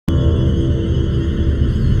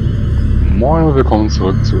Moin und willkommen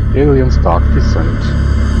zurück zu Aliens Dark Descent.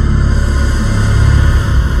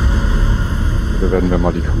 Hier werden wir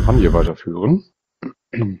mal die Kampagne weiterführen.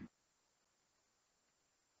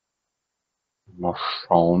 Mal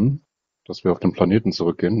schauen, dass wir auf den Planeten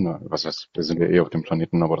zurückgehen. Was heißt, wir sind ja eh auf dem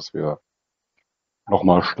Planeten, aber dass wir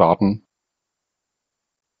nochmal starten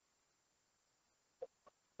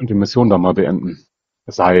und die Mission da mal beenden.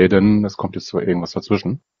 Es sei denn, es kommt jetzt so irgendwas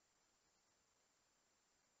dazwischen.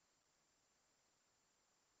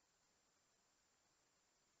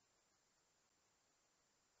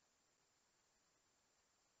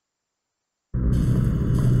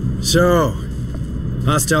 So,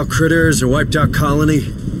 hostile critters or wiped out colony?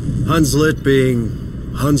 Hunslet being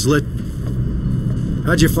Hunslet?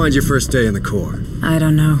 How'd you find your first day in the Corps? I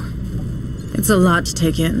don't know. It's a lot to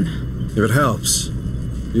take in. If it helps,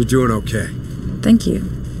 you're doing okay. Thank you.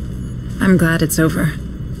 I'm glad it's over.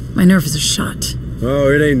 My nerves are shot. Oh,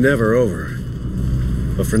 it ain't never over.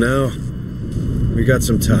 But for now, we got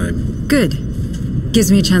some time. Good.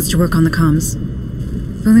 Gives me a chance to work on the comms.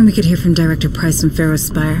 If only we could hear from Director Price from Pharaoh's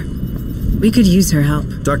Spire. We could use her help.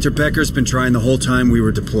 Dr. Becker's been trying the whole time we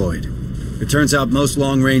were deployed. It turns out most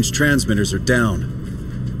long-range transmitters are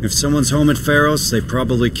down. If someone's home at Pharaoh's, they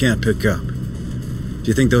probably can't pick up. Do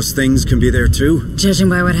you think those things can be there too? Judging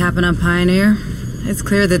by what happened on Pioneer, it's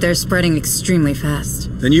clear that they're spreading extremely fast.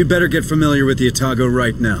 Then you'd better get familiar with the Otago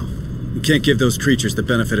right now. We can't give those creatures the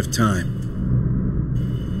benefit of time.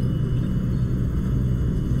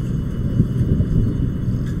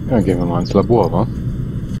 Ja, gehen wir mal ins Labor, wa?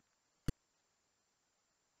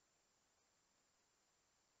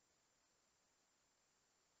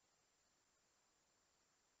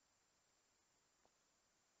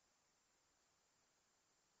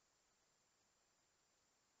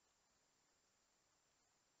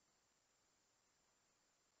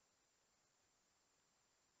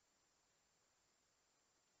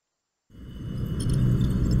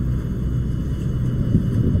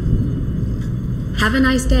 Have a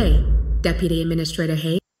nice day, Deputy Administrator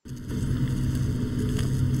Hayes.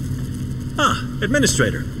 Ah,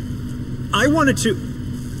 Administrator. I wanted to...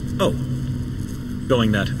 Oh.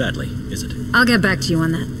 Going that badly, is it? I'll get back to you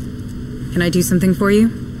on that. Can I do something for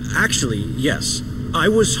you? Actually, yes. I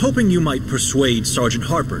was hoping you might persuade Sergeant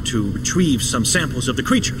Harper to retrieve some samples of the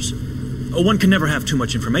creatures. One can never have too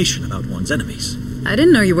much information about one's enemies. I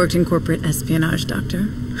didn't know you worked in corporate espionage, Doctor.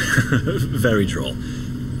 Very droll.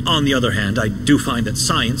 On the other hand, I do find that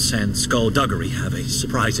science and skullduggery have a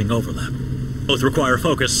surprising overlap. Both require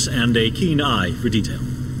focus and a keen eye for detail.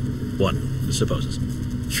 One supposes.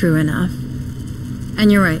 True enough.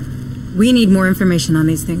 And you're right. We need more information on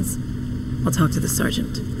these things. I'll talk to the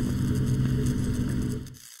sergeant.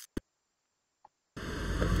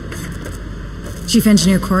 Chief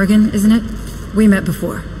Engineer Corrigan, isn't it? We met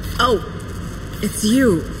before. Oh, it's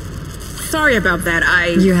you. Sorry about that,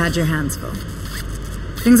 You had your hands full.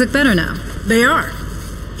 Things look better now. They are.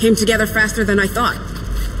 Came together faster than I thought.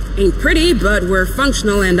 Ain't pretty, but we're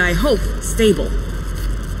functional and I hope stable.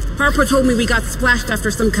 Harper told me we got splashed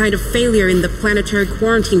after some kind of failure in the planetary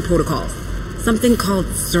quarantine protocols. Something called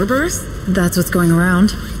Cerberus? That's what's going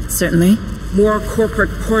around. Certainly. More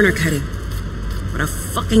corporate corner cutting. What a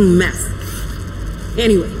fucking mess.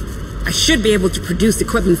 Anyway, I should be able to produce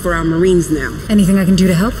equipment for our Marines now. Anything I can do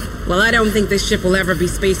to help? Well, I don't think this ship will ever be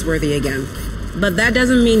spaceworthy again. But that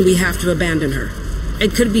doesn't mean we have to abandon her.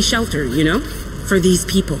 It could be shelter, you know? For these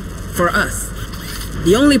people. For us.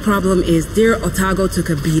 The only problem is dear Otago took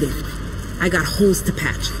a beating. I got holes to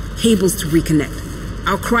patch. Cables to reconnect.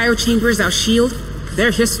 Our cryo chambers, our shield,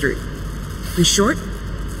 they're history. In short,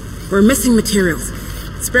 we're missing materials.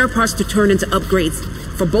 Spare parts to turn into upgrades.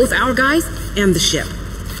 For both our guys and the ship.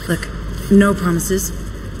 Look, no promises.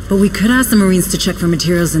 But we could ask the Marines to check for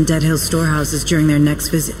materials in Dead Hill storehouses during their next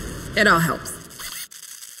visit. It all helps.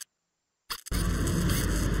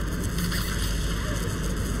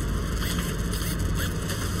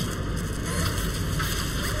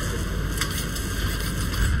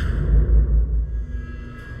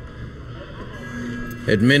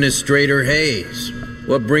 Administrator Hayes,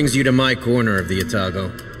 what brings you to my corner of the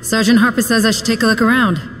Otago? Sergeant Harper says I should take a look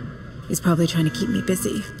around. He's probably trying to keep me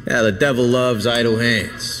busy. Yeah, the devil loves idle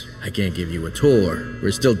hands. I can't give you a tour.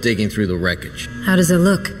 We're still digging through the wreckage. How does it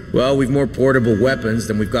look? Well, we've more portable weapons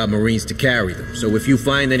than we've got Marines to carry them. So if you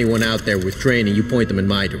find anyone out there with training, you point them in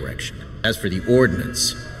my direction. As for the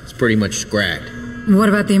ordnance, it's pretty much scragged. What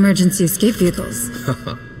about the emergency escape vehicles?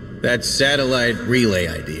 That satellite relay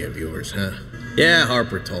idea of yours, huh? Yeah,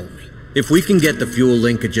 Harper told me. If we can get the fuel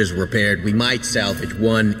linkages repaired, we might salvage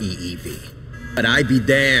one EEV. But I'd be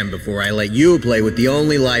damned before I let you play with the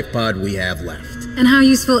only life pod we have left. And how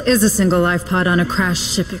useful is a single life pod on a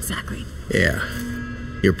crashed ship exactly? Yeah,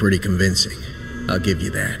 you're pretty convincing. I'll give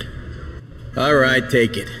you that. All right,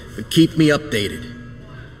 take it. But keep me updated.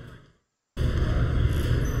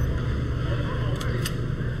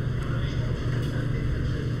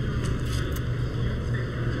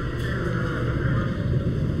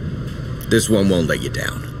 This one won't let you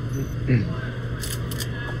down.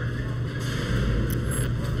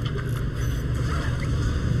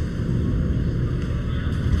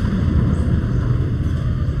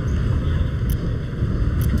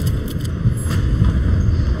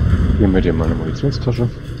 Geben wir dir mal eine Munitionstasche.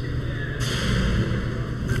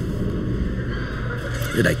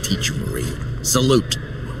 Did I teach you, Marine? Salute.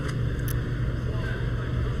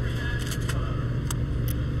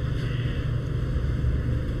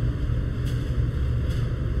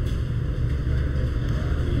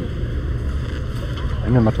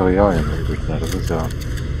 Eine Materialien übrig, na, das ist ja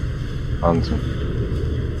Wahnsinn.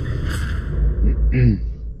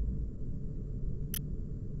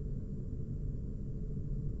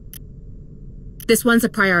 This one's a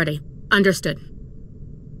priority. Understood.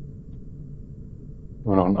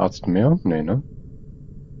 Nur noch ein Arzt mehr? Nee, ne?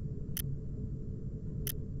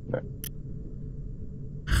 Nee.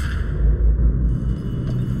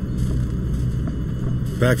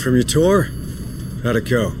 Back from your tour? How'd it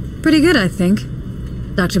go? Pretty good, I think.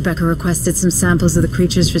 Dr. Becker requested some samples of the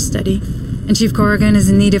creatures for study, and Chief Corrigan is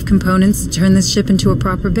in need of components to turn this ship into a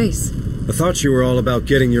proper base. I thought you were all about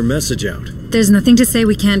getting your message out. There's nothing to say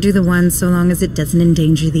we can't do the one so long as it doesn't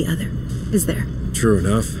endanger the other, is there? True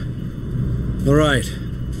enough. All right.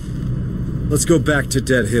 Let's go back to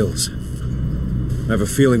Dead Hills. I have a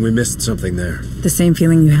feeling we missed something there. The same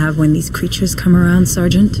feeling you have when these creatures come around,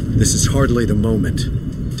 Sergeant? This is hardly the moment,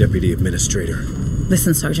 Deputy Administrator.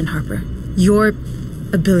 Listen, Sergeant Harper. Your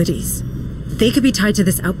abilities, they could be tied to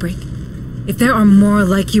this outbreak. If there are more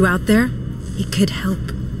like you out there, it could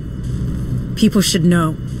help. People should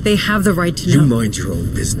know. They have the right to know. You mind your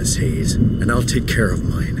own business, Hayes, and I'll take care of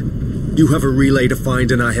mine. You have a relay to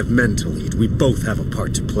find, and I have men to lead. We both have a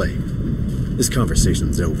part to play. This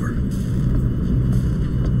conversation's over.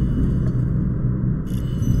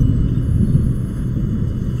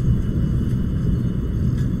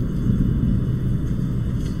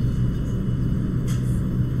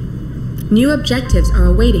 New objectives are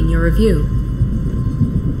awaiting your review.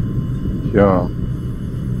 Ja.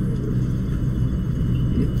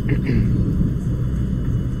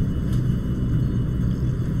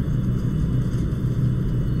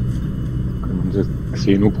 Können Sie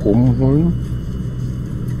Xenoproben holen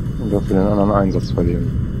und dafür den anderen Einsatz verlieren.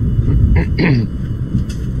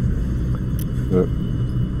 Nö.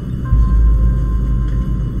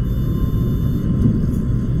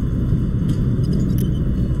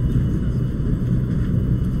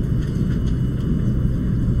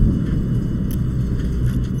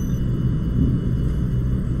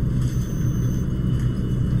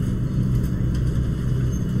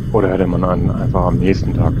 Oder hätte man einen einfach am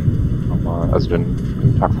nächsten Tag nochmal, also den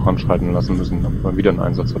Tag voranschreiten lassen müssen, damit man wieder einen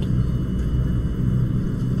Einsatz hat. Ich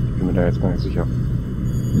bin mir da jetzt gar nicht sicher.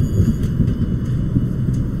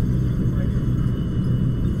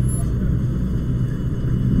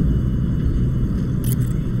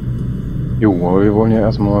 Jo, aber wir wollen ja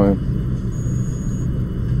erstmal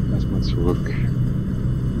zurück.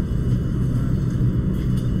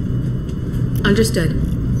 Understood.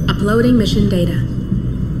 Uploading mission data.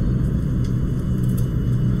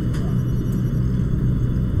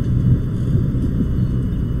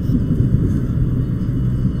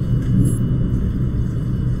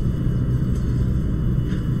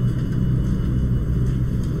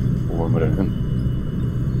 Wo wollen wir denn hin?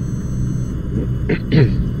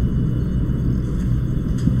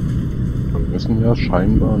 Wir müssen ja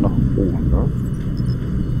scheinbar nach oben, ne?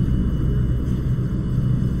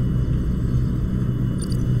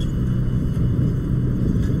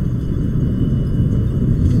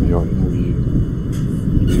 Ja, irgendwie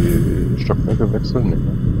die Stockwerke wechseln, ne?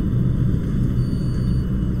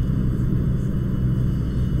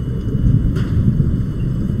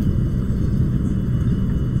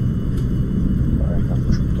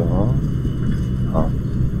 Da. Ah.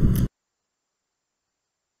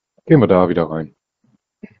 Gehen wir da wieder rein.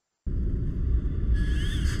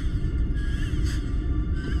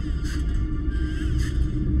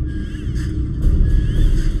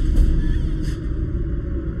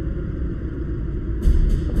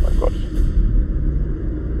 Oh mein Gott.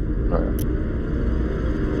 Naja.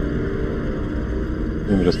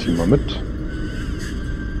 Nehmen wir das Team mal mit.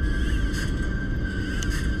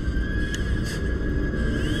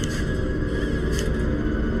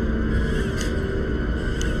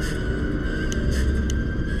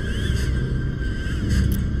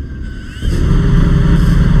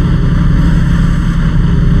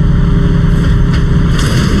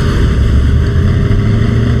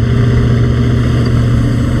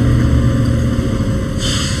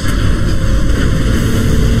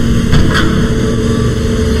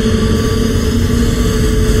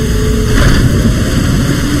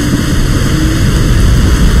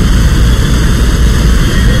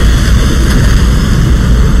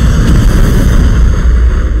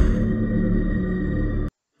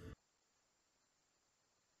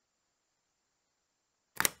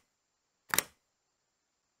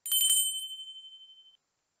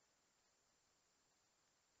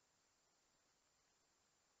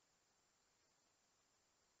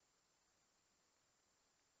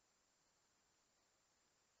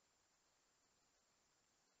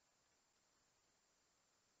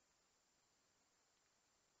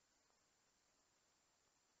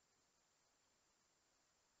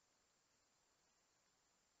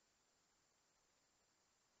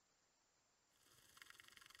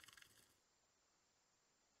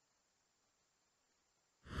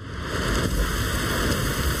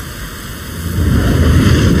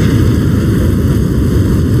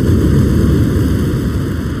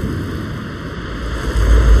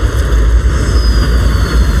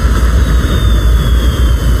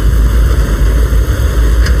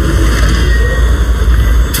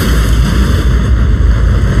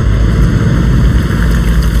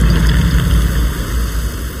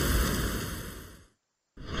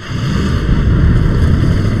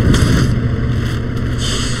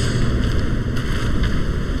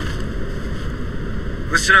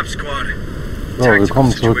 Listen up, squad. So,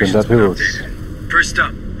 willkommen zurück in Dead Hills. First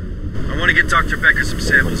up, I want to get Dr. Becker some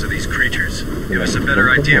samples of these creatures. Give us a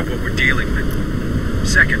better idea of what we're dealing with.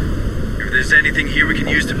 Second, if there's anything here we can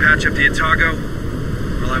use to patch up the Otago,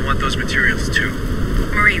 well, I want those materials too.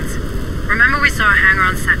 Marines, remember we saw a hangar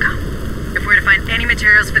on SATCOM. If we're to find any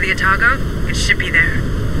materials for the Otago, it should be there.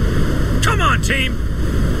 Come on, team!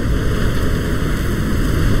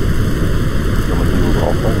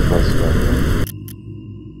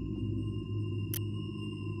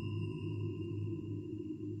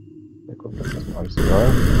 Das ist alles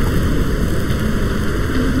egal.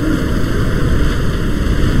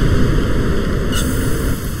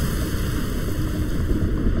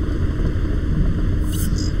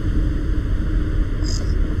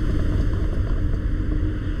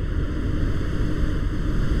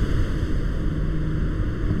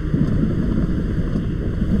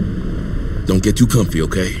 Don't get too comfy,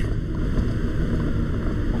 okay?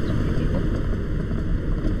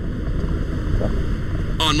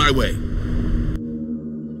 On my way.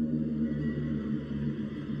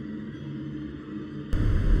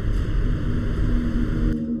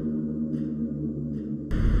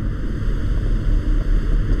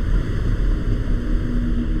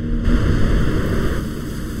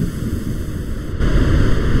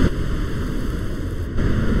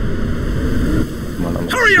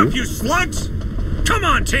 Hurry up, you slugs! Come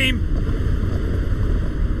on, team!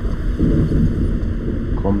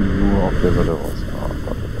 Komm nur auf der Seite raus. Ah,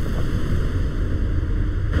 Gott.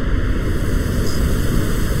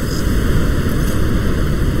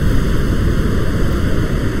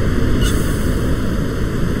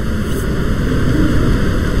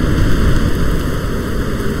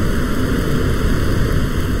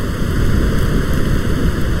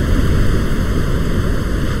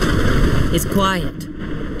 It's quiet.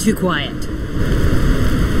 Too quiet.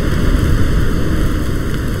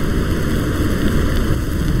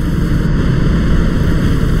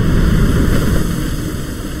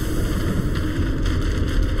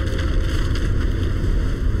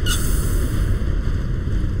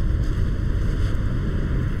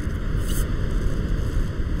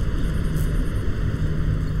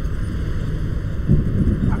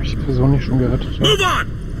 Habe ich die Person nicht schon gerettet? Move on!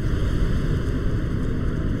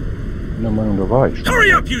 Ich bin der Meinung, da war ich schon.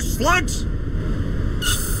 Hurry up, you slugs!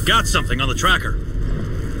 Got something on the tracker.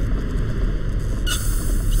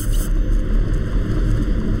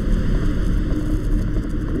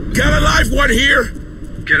 Got a live one here?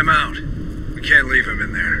 Get him out. We can't leave him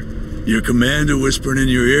in there. Your commander whispering in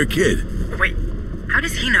your ear, kid. Wait, how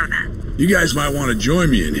does he know that? You guys might want to join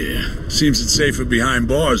me in here. Seems it's safer behind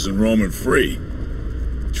bars than roaming free.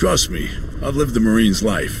 Trust me, I've lived the Marine's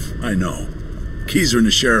life. I know. Keys are in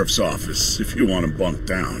the sheriff's office if you want to bunk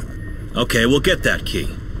down. Okay, we'll get that key.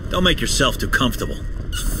 Don't make yourself too comfortable.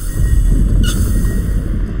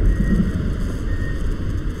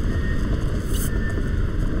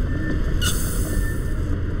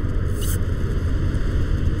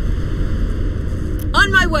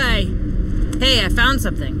 On my way! Hey, I found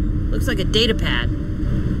something. Looks like a data pad.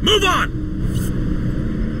 Move on!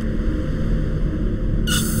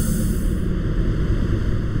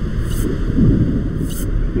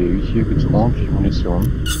 Okay, hier gibt's ordentlich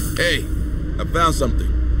Munition. Hey, I found something.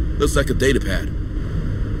 Looks like a data pad.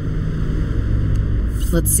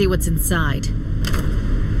 Let's see what's inside.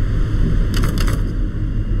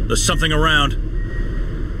 There's something around.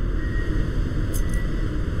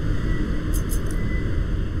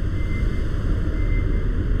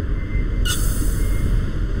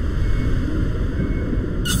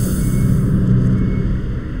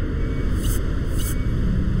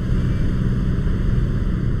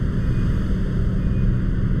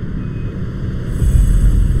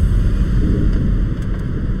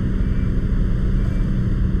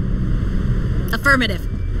 Affirmative.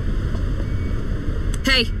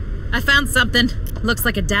 Hey, I found something. Looks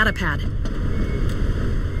like a data pad.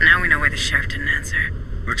 Now we know why the sheriff didn't answer.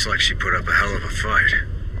 Looks like she put up a hell of a fight.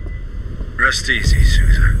 Rest easy,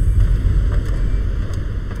 Susan.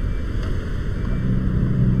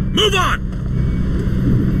 Move on!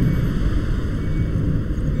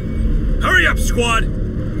 Hurry up, squad!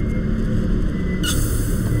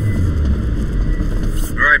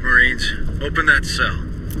 All right, Marines. Open that cell.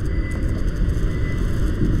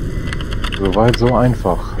 Soweit so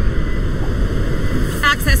einfach.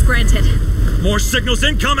 Access granted. More signals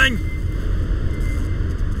incoming!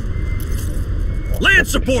 Land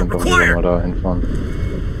support Bestimmt auch wieder mal required! da hinfahren.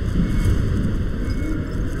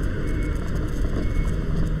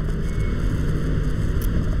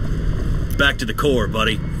 Back to the core,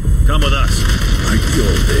 buddy. Come with us. Like the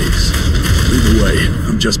old days. Lead the way.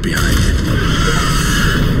 I'm just behind you.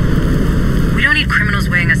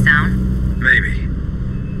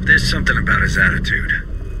 Something about his attitude.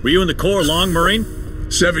 Were you in the Corps long, Marine?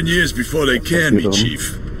 7 years before they canned me,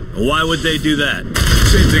 Chief. Why would they do that?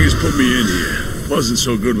 Same thing as put me in here. Wasn't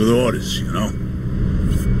so good with orders, you know?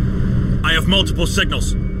 I have multiple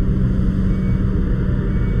signals.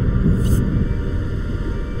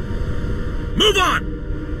 Move on!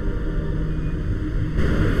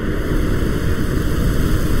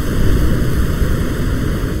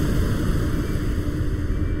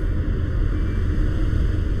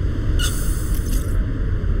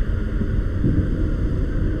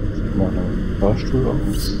 Fahrstuhl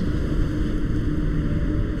aus.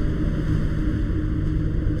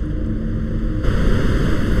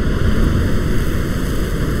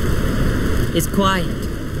 It's quiet.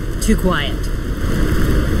 Too quiet.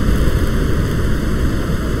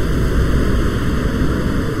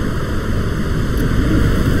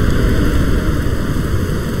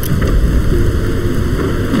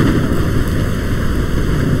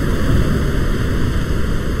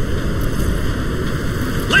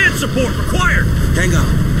 Land support required! Hang on.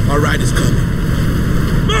 Our ride is coming.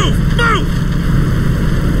 Move! Move!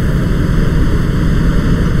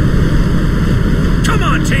 Come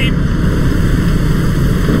on, team!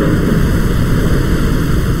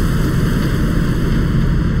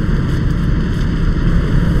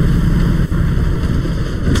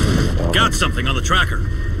 Got something on the tracker.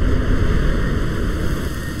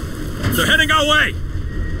 They're heading our way!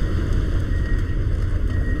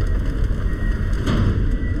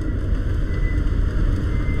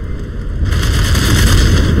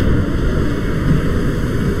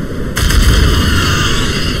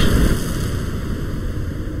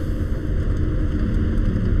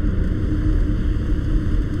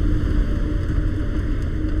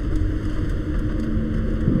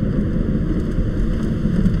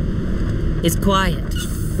 It's quiet.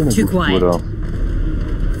 Too quiet.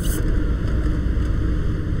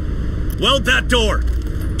 Weld that door!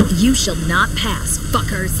 You shall not pass,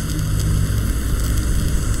 fuckers.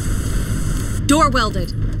 Door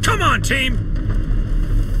welded. Come on, team!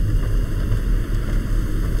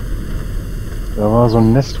 Da war so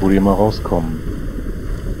ein Nest, wo die immer rauskommen.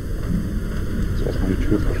 Jetzt erstmal die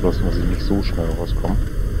Tür verschlossen, dass ich nicht so schnell rauskomme.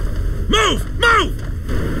 Move! Move!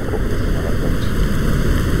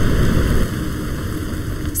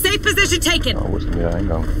 Safe position taken. Wo ist denn der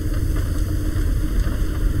Eingang?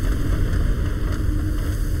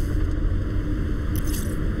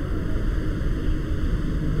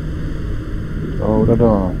 Da oder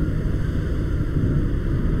da?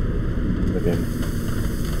 Mit dem.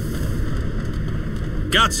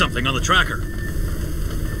 Got something on the tracker.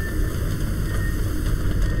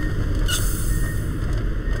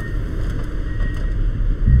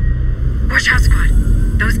 Watch out, squad.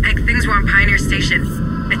 Those egg things were on Pioneer Station.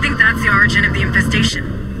 I think that's the origin of the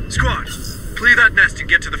infestation. Squad, clear that nest and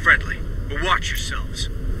get to the friendly. But watch yourselves.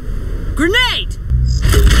 Grenade!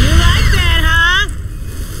 You like that, huh?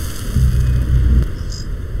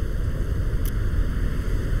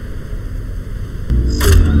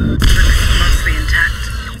 Mostly intact.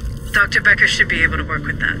 Dr. Becker should be able to work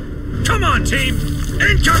with that. Come on, team!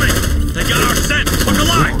 Incoming! They got our scent! Look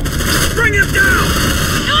alive! Bring him down!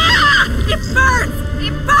 Ah! It burns!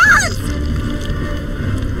 It burns!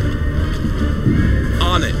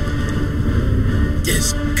 On it.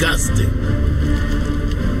 Disgusting.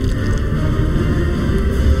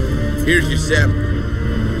 Here's your sample.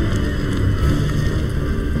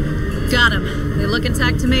 Got him. They look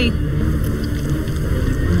intact to me.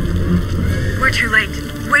 We're too late.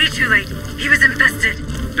 Way too late. He was infested.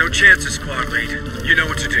 No chances, squad lead. You know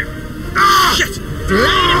what to do. Ah! Shit!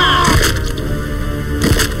 Light him up!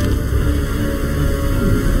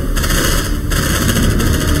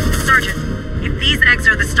 Sergeant, if these eggs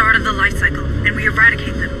are the start of the life cycle, and we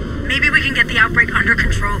eradicate them, maybe we can get the outbreak under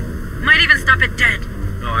control. Might even stop it dead.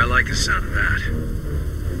 Oh, I like the sound of that.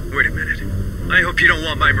 Wait a minute. I hope you don't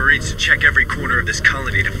want my Marines to check every corner of this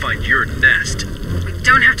colony to find your nest. We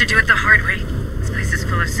don't have to do it the hard way. This place is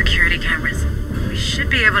full of security cameras. We should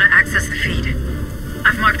be able to access the feed.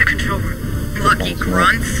 I've marked the control room. Lucky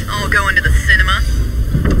grunts, all go into the cinema.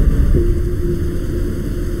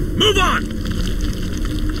 Move on!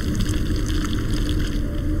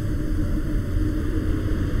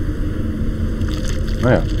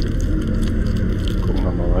 Naja. Gucken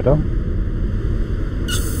wir mal weiter.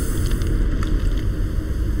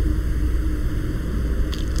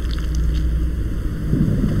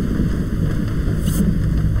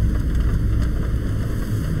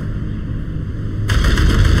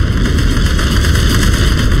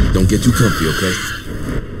 Don't get too comfy, okay?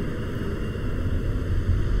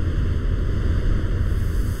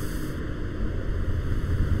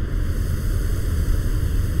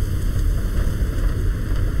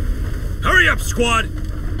 up, squad!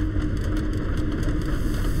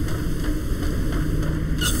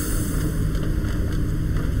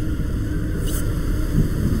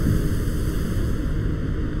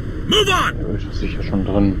 Move on! Der ist sicher schon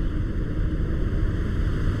drin.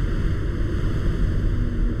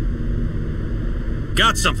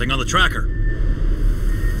 Got something on the tracker.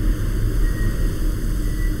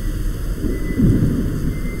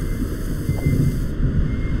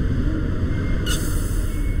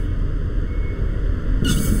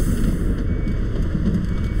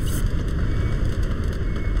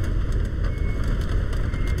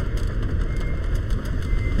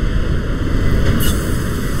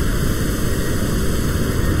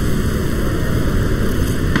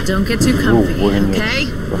 Don't get too comfy, wohin okay?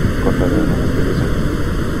 jetzt? Ach Gott, da wäre noch was gewesen.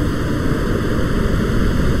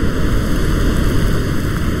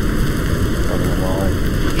 Warte mal rein.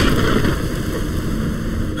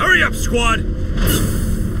 Hurry up, squad!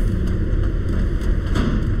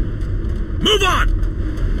 Move on!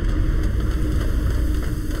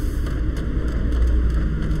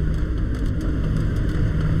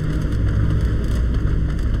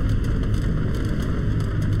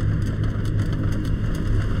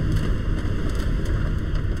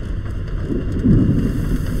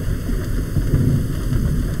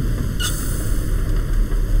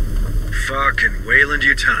 Fucking Wayland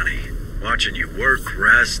Yutani. Watching you work,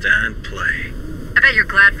 rest, and play. I bet you're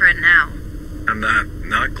glad for it now. I'm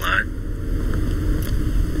not glad.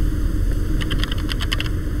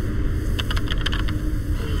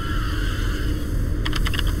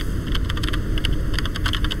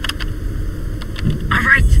 All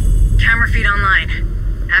right, camera feed online.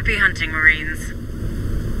 Happy hunting, Marines.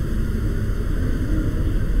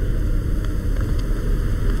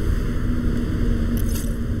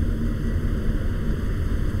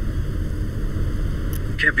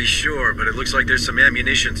 Can't be sure, but it looks like there's some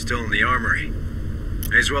ammunition still in the armory.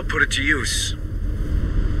 May as well put it to use.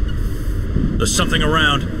 There's something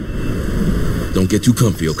around. Don't get too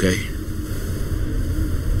comfy, okay?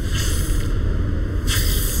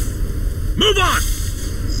 Move on!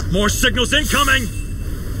 More signals incoming!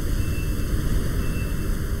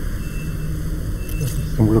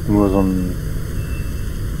 Zum Glück nur so ein...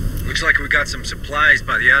 Looks like we got some supplies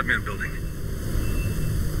by the admin building.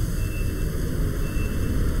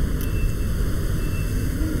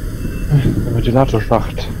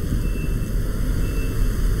 Ventilatorschlacht.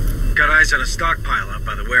 Got eyes on a stockpile out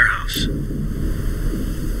by the warehouse.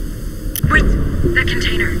 Wait, that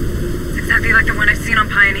container. It's exactly like the one I've seen on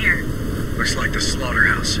Pioneer. Looks like the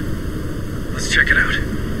slaughterhouse. Let's check it out.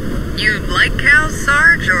 You like cows,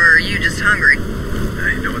 Sarge, or are you just hungry?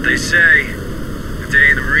 You know what they say. A day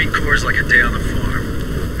in the Marine Corps is like a day on the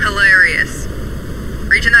farm. Hilarious.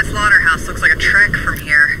 Reaching that slaughterhouse looks like a trek from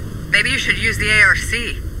here. Maybe you should use the ARC.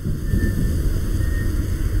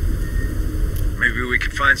 Maybe we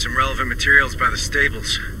could find some relevant materials by the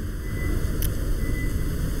stables.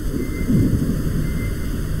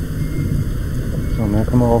 So, mehr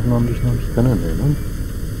Kameraaufnahmen, die ich noch nicht kenne, ne?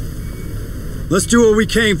 Let's do what we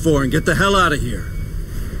came for and get the hell out of here.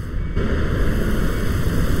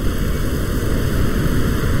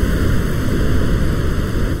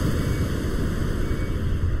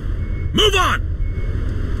 Move on!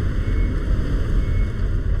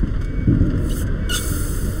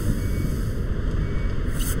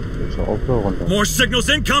 Runter. More signals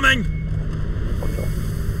incoming! Runter.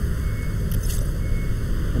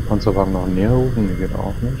 Den Panzerwagen noch näher rufen, die geht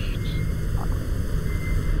auch nicht.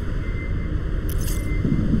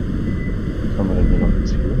 Was haben wir denn hier noch im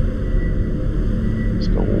Ziel?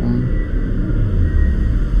 Ist da oben.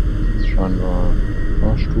 Das ist scheinbar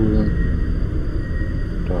Fahrstuhl.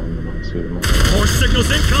 Da haben wir noch ein Ziel. More signals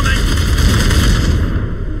incoming!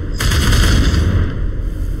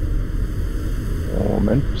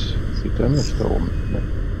 Moment. Sieht er mich da oben? Ne.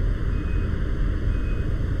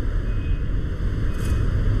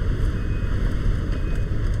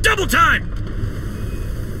 Double time!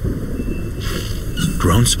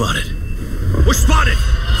 Drone spotted. We're spotted!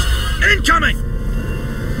 Incoming!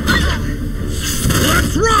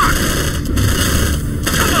 Let's rock!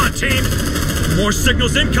 Come on, team! More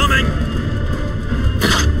signals incoming!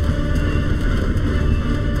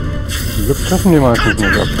 Zum Glück treffen die meistens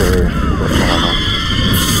nicht aktuell.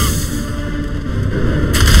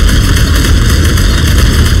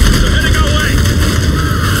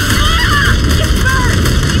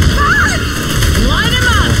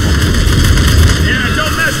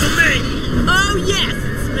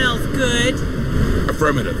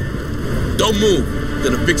 Affirmative. Don't move.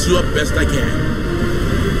 Gonna fix you up best I can.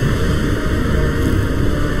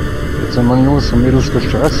 Jetzt sind meine Jungs und Mädels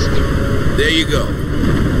gestresst. There you go.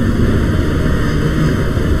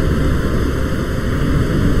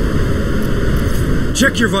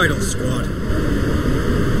 Check your vitals, squad.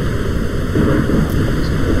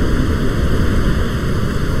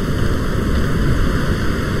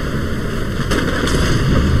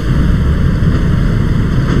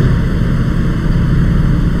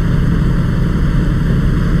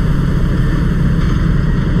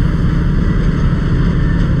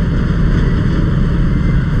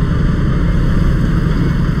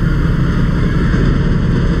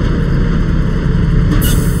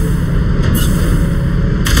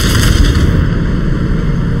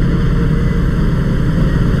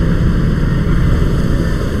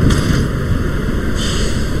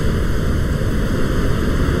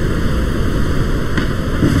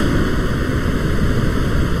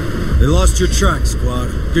 They lost your track, squad.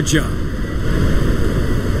 Good job.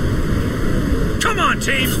 Come on,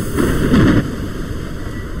 team!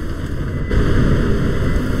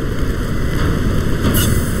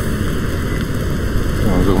 Ja,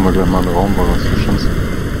 dann suchen wir gleich mal einen Raum, weil was für Chancen.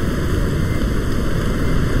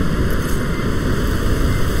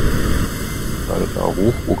 Gerade da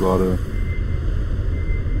hoch, wo gerade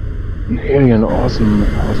ein Alien aus dem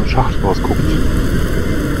Schacht rausguckt.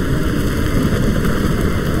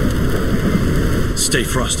 Stay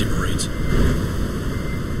frosty, Marines.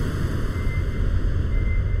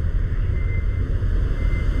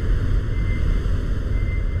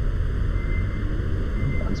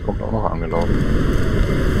 Eins kommt auch noch angelaufen.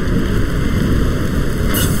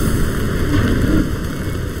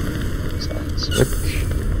 Ist eins weg.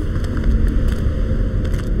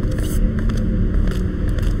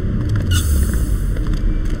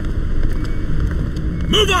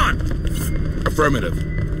 Move on! Affirmative.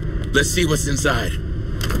 Let's see what's inside.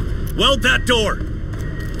 Weld that door!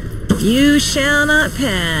 You shall not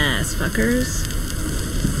pass, fuckers.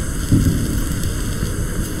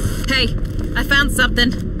 Hey, I found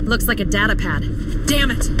something. Looks like a data pad.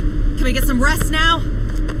 Damn it! Can we get some rest now?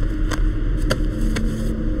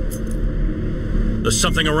 There's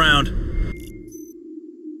something around.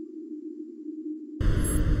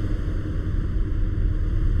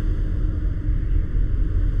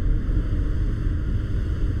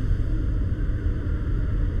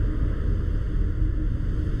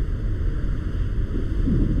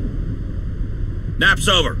 Nap's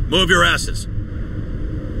over. Move your asses.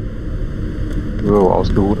 So,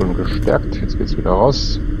 ausgeruht und gestärkt. Jetzt geht's wieder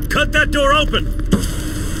raus. Cut that door open!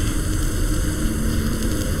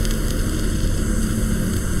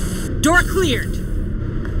 Door cleared.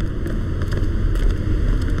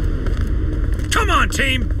 Come on,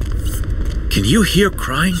 team! Can you hear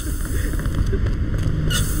crying?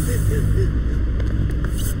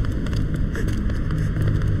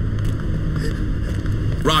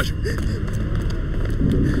 Roger.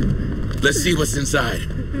 Let's see what's inside.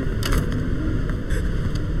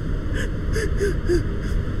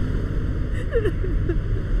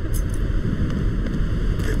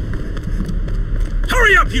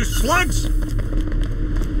 Hurry up, you slugs!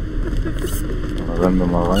 Da rennen wir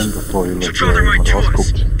mal rein, bevor hier She'll draw their mind jemand to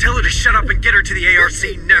us. rausguckt. Tell her to shut up and get her to the ARC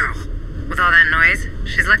now. With all that noise,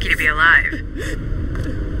 she's lucky to be alive.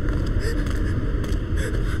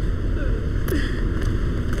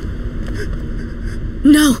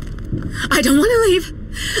 No! I don't want to leave.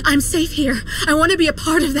 I'm safe here. I want to be a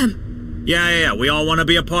part of them. Yeah, we all want to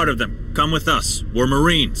be a part of them. Come with us. We're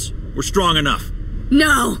Marines. We're strong enough.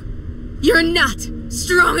 No! You're not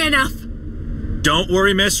strong enough! Don't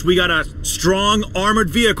worry, miss. We got a strong, armored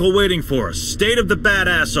vehicle waiting for us. State of the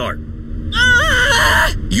badass art.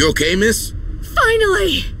 Ah! You okay, miss?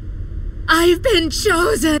 Finally! I've been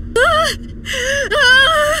chosen! Damn!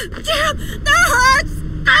 That hurts!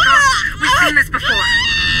 Back off. We've seen this before.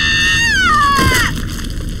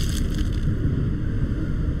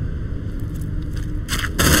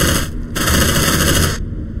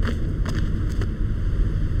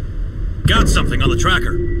 Got something on the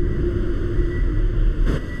tracker.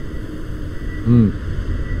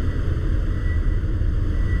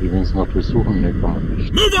 Die wenigstens noch durchsuchen? Ne, kann man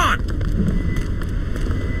nicht. Move on!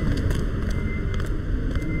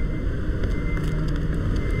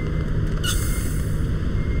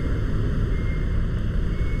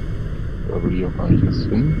 Da will ich auch gar nicht erst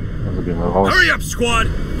hin. Also gehen wir raus. Hurry up, squad!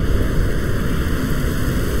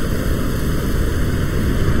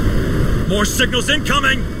 More signals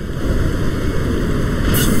incoming!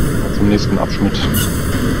 Zum nächsten Abschnitt.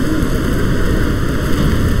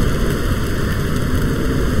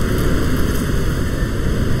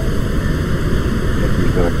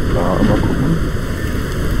 Direkt da einmal gucken.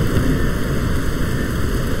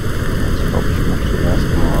 Ich glaube, ich möchte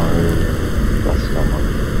erstmal das da machen.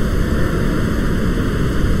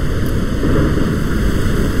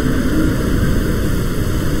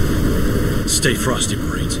 Stay frosty,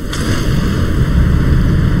 Marines.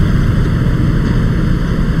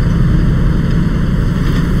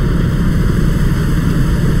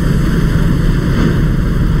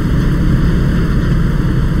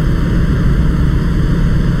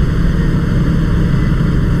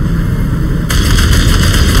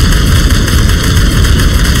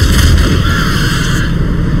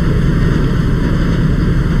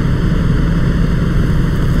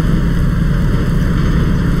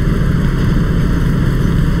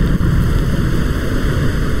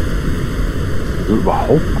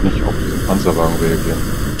 Überhaupt nicht auf diesen Panzerwagen reagieren.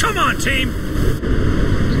 Come on, team!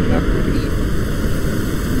 So merkwürdig.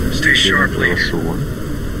 Stay sharp, Lee. Was zu holen.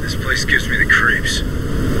 This place gives me the creeps.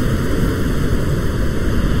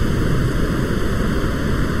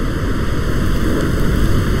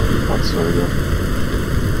 Fahrzeuge.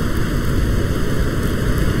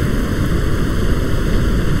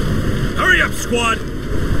 Hurry up, squad!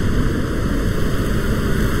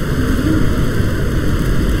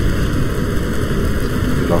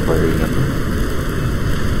 Lava-Alien.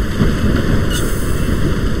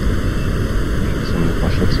 Das sind ein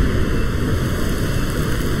paar Schützen.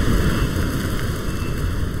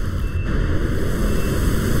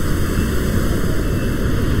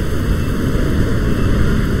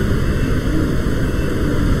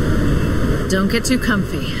 Don't get too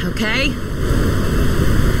comfy, okay?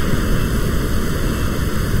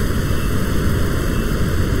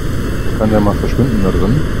 Kann der mal verschwinden da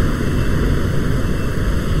drin?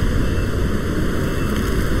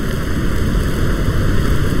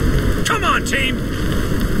 Come on, team!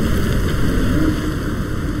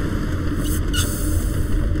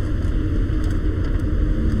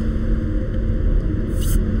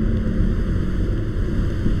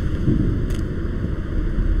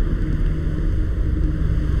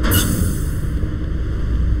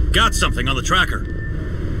 Got something on the tracker.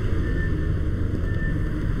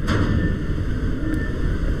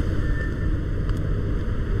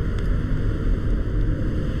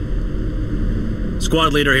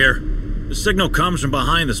 Squad leader here. The signal comes from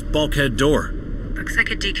behind this bulkhead door. Looks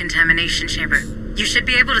like a decontamination chamber. You should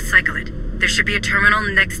be able to cycle it. There should be a terminal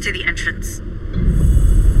next to the entrance.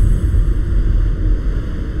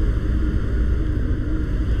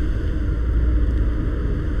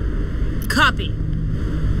 Copy.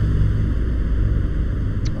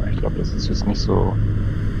 Ich glaube, das ist jetzt nicht so...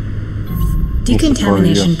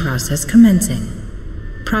 Decontamination process commencing.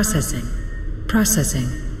 Processing. Processing.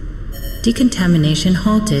 Decontamination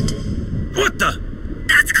halted. What the?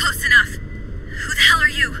 That's close enough. Who the hell are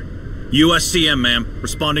you? USCM, ma'am.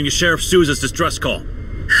 Responding to Sheriff Souza's distress call.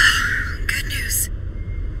 Good news.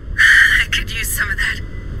 I could use some of that.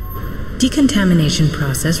 Decontamination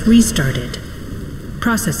process restarted.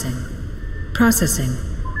 Processing. Processing.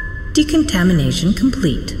 Decontamination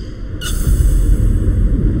complete.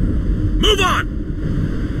 Move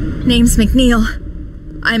on! Name's McNeil.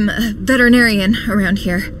 I'm a veterinarian around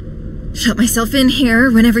here. Shut myself in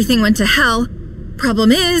here when everything went to hell.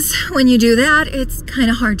 Problem is, when you do that, it's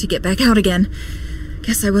kinda hard to get back out again.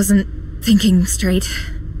 Guess I wasn't thinking straight.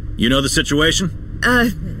 You know the situation?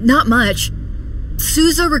 Not much.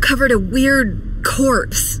 Souza recovered a weird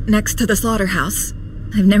corpse next to the slaughterhouse.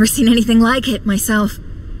 I've never seen anything like it myself.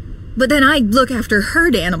 But then I look after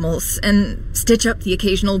herd animals and stitch up the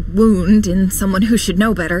occasional wound in someone who should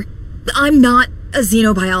know better. I'm not a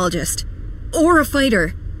xenobiologist. Or a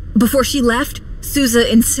fighter. Before she left,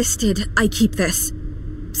 Souza insisted I keep this.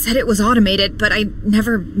 Said it was automated, but I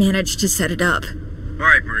never managed to set it up.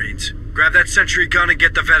 Alright, Marines. Grab that sentry gun and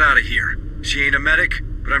get the vet out of here. She ain't a medic,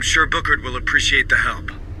 but I'm sure Bookard will appreciate the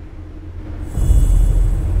help.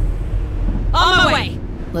 On my way!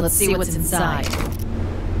 Let's see what's inside.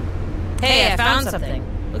 Hey, I found something.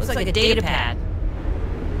 Looks like a data pad.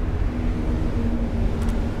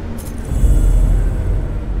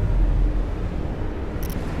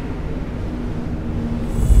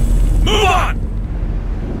 Move on!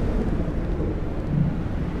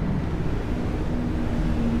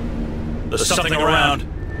 There's something around.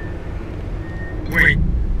 Wait.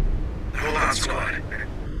 Hold on, squad.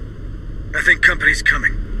 I think company's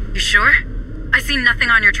coming. You sure? I see nothing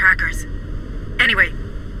on your trackers. Anyway,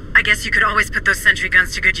 I guess you could always put those sentry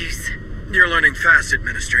guns to good use. You're learning fast,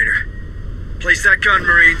 Administrator. Place that gun,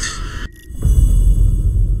 Marines.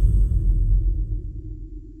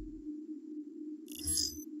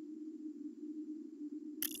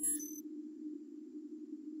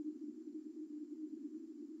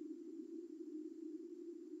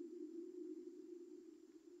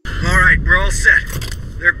 Alright, we're all set.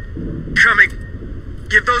 They're coming.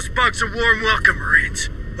 Give those bugs a warm welcome, Marines.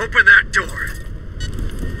 Open that door.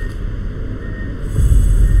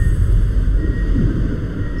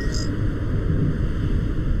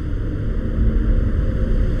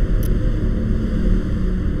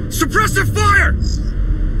 Suppressive fire!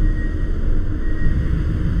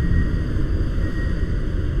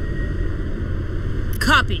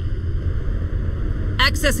 Copy.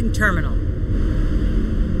 Accessing terminal.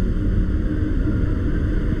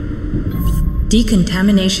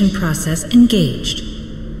 Decontamination process engaged.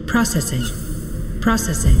 Processing.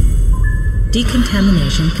 Processing.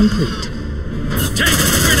 Decontamination complete. Take it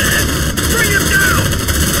straight ahead! Bring him down!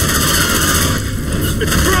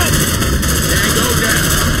 It's broke! Tango down!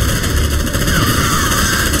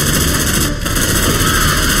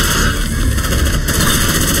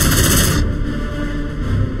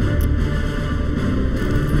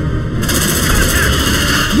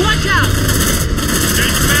 Watch out!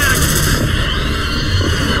 Take back!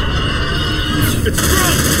 It's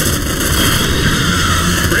broke!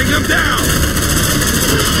 Bring him down!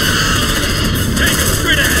 Take him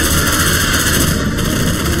straight ahead!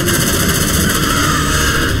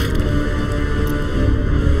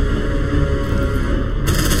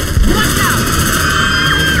 Watch out!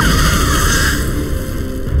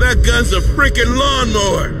 That gun's a freaking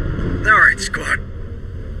lawnmower! Alright, squad.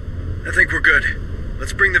 I think we're good.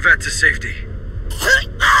 Let's bring the vet to safety.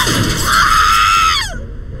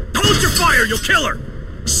 Hold your fire, you'll kill her!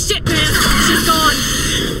 Shit, man! She's gone!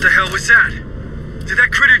 What the hell was that? Did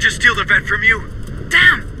that critter just steal the vet from you?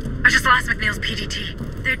 Damn! I just lost McNeil's PDT.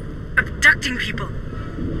 They're abducting people.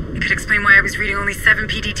 It could explain why I was reading only 7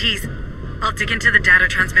 PDTs. I'll dig into the data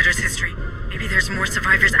transmitter's history. Maybe there's more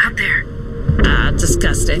survivors out there. Ah,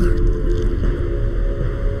 disgusting.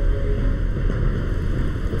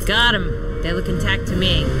 Got him. They look intact to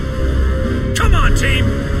me. Come on, team!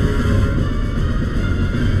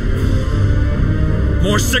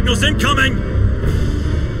 More signals incoming!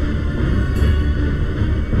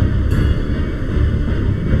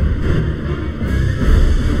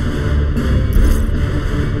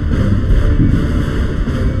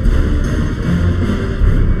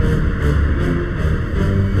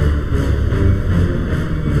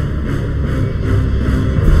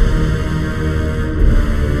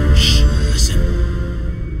 Shh, listen.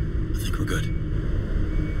 I think we're good.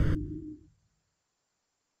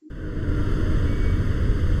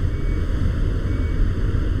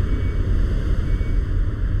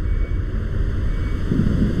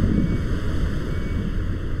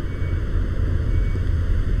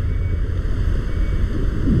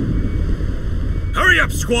 Hurry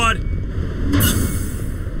up, squad!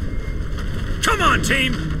 Come on,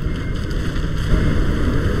 team!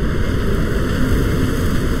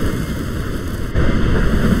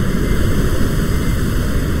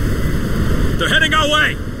 They're heading our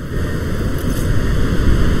way!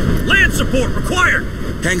 Land support required!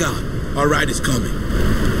 Hang on. Our ride is coming.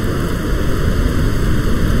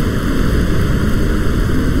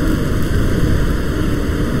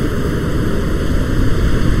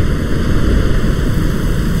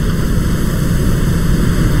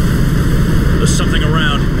 There's something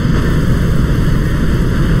around.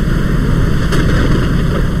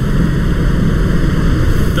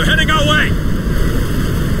 They're heading our way!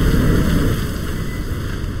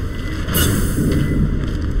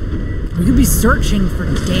 We could be searching for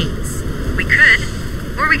days. We could.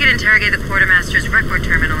 Or we could interrogate the quartermaster's record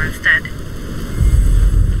terminal instead.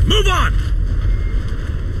 Move on!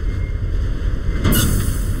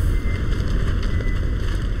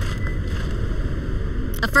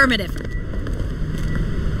 Affirmative.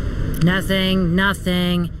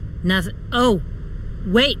 Nothing. Oh,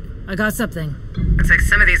 wait, I got something. Looks like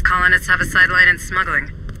some of these colonists have a sideline in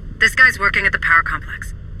smuggling. This guy's working at the power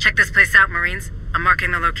complex. Check this place out, Marines. I'm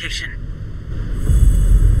marking the location.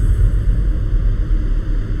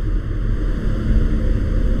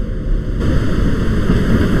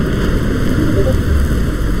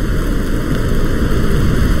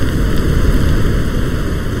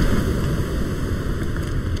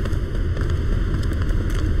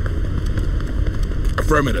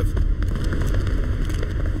 Affirmative.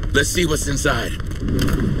 Let's see what's inside.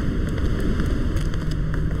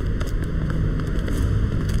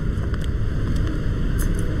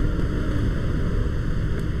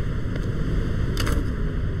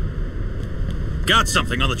 Got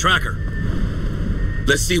something on the tracker.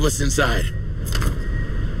 Let's see what's inside.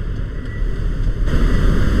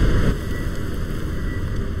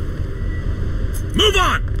 Move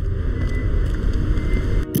on!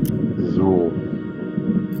 So.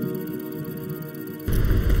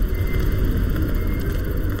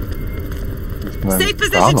 Safe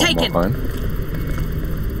position taken. Rein.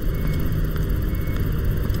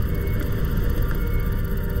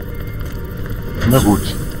 Na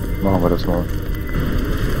gut, machen wir das mal.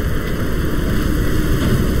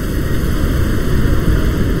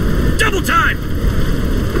 Double time!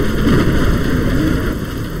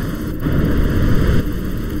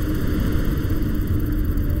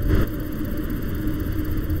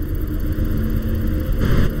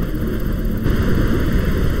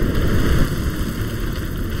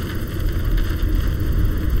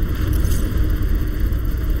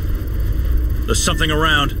 There's something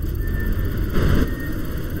around.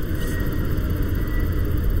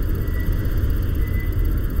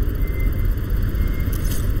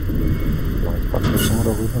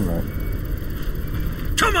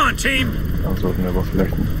 Come on, team! Dann sollten wir aber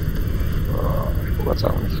vielleicht, ich wollte gerade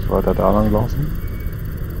sagen, nicht weiter da lang laufen.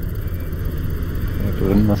 Hier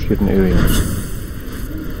drin marschiert ein Alien.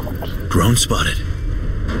 Kommt. Drone spotted.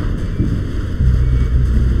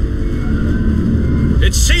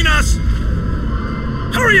 It's seen us!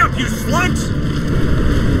 Hurry up, you slunks!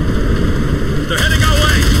 They're heading our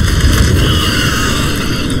way!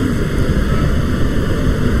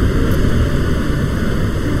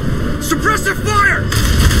 Suppressive fire!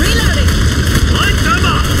 Reloading! Light them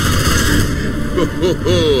up!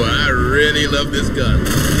 I really love this gun.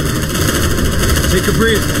 Take a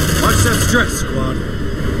breather. Watch that stretch, squad.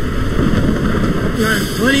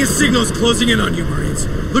 Plenty of signals closing in on you, Marines.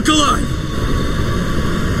 Look alive!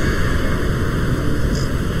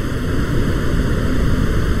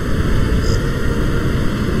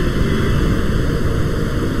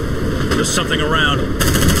 There's something around.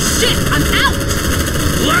 Shit, I'm out!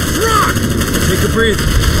 Let's rock! Take a breather.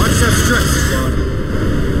 Watch that stretch, squad.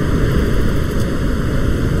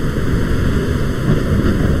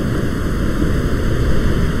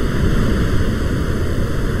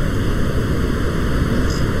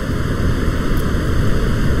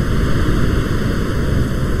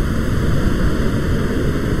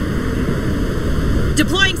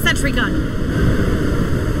 Deploying sentry gun.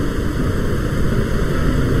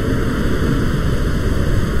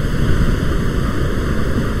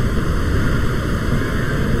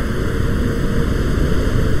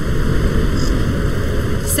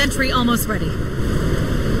 Sentry almost ready.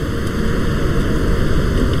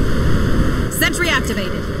 Sentry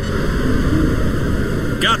activated.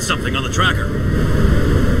 Got something on the tracker.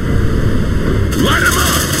 Light him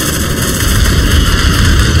up!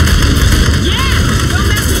 Yeah! Don't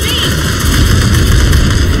mess with me!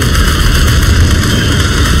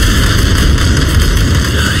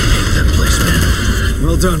 I hate that place, man.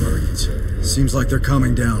 Well done, Marines. Seems like they're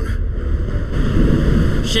calming down.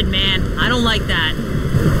 Shit, man. I don't like that.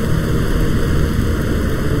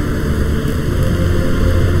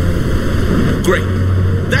 Great.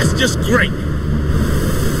 That's just great.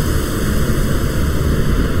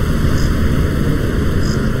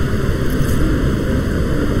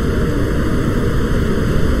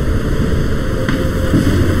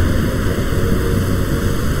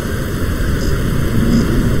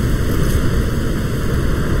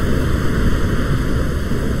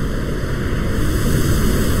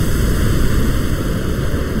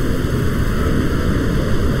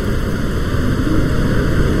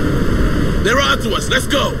 They're on to us. Let's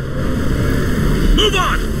go. Move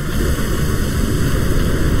on!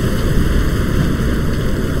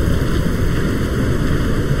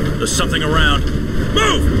 There's something around.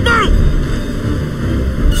 Move! Move!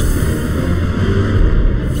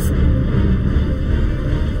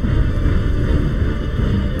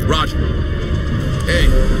 Roger. Hey,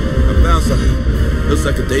 I found something. Looks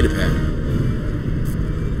like a data pad.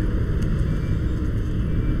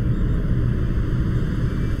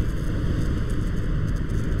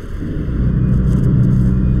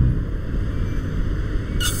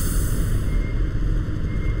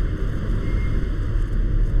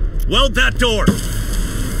 Weld that door!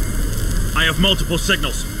 I have multiple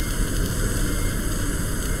signals.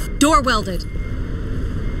 Door welded.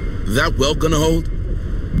 That weld gonna hold?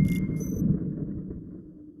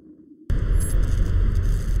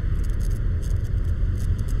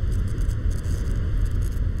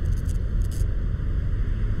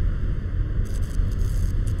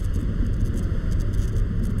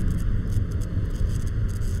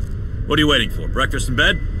 What are you waiting for? Breakfast in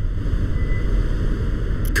bed?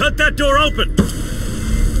 Cut that door open!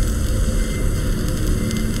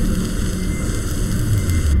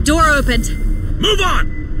 Door opened. Move on!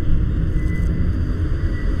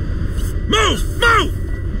 Move! Move!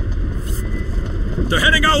 They're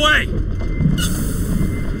heading our way!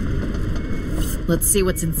 Let's see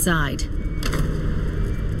what's inside.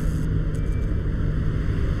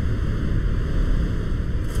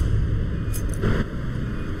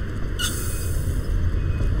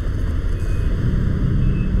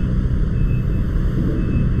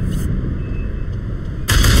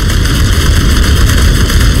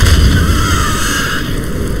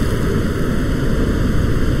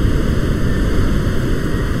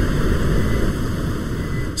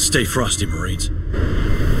 Stay frosty, Marines.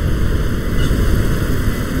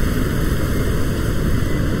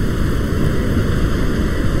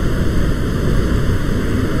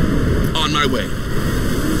 On my way.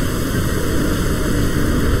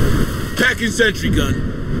 Pack Checking sentry gun.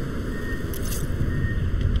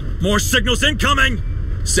 More signals incoming!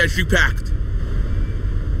 Sentry packed.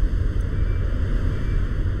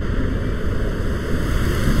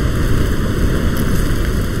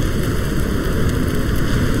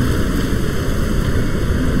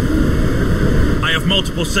 I have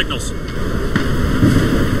multiple signals.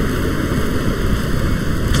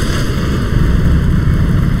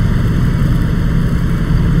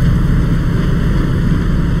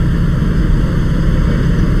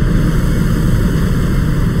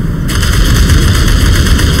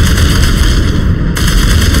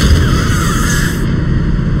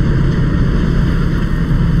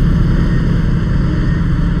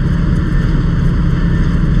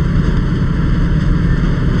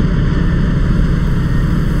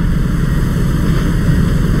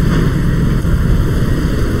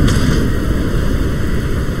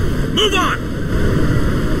 Move on!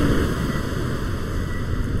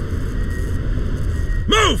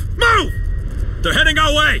 Move! Move! They're heading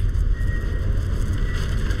our way!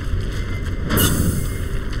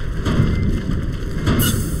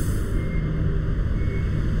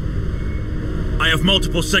 I have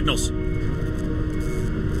multiple signals.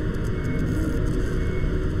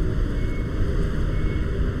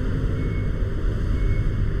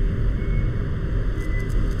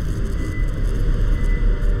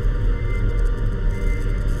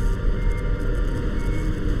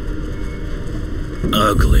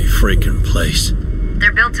 Ugly freaking place.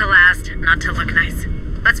 They're built to last, not to look nice.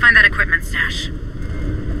 Let's find that equipment stash.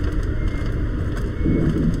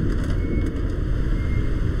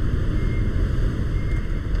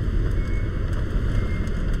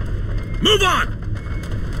 Move on!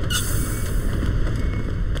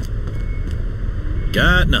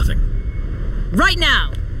 Got nothing. Right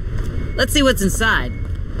now! Let's see what's inside.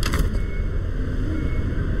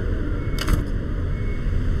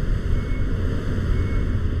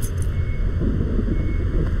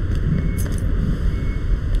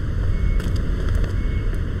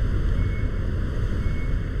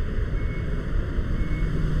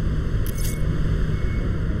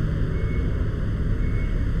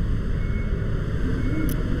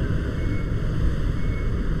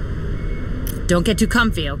 Don't get too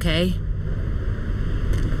comfy, okay?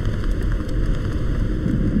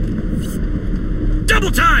 Double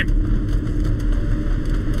time!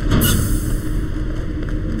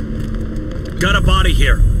 Got a body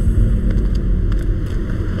here.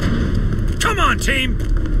 Come on, team!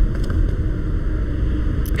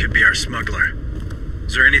 Could be our smuggler.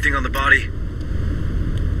 Is there anything on the body?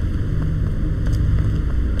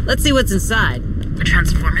 Let's see what's inside. A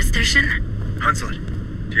transformer station? Hunslet,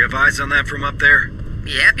 do you have eyes on that from up there?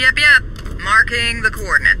 Yep. Marking the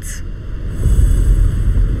coordinates.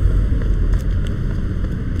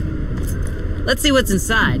 Let's see what's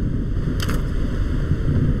inside.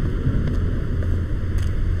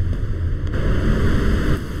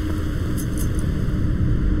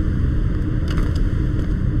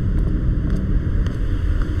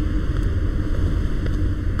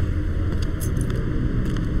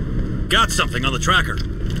 Got something on the tracker.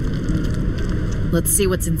 Let's see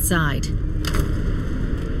what's inside.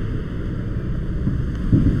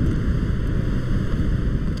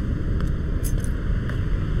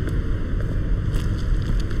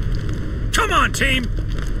 Come on, team!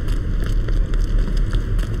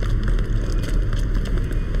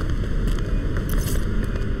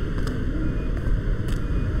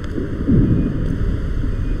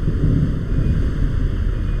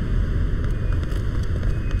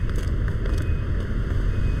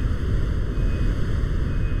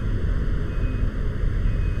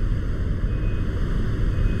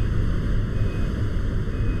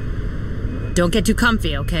 Don't get too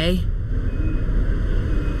comfy, okay?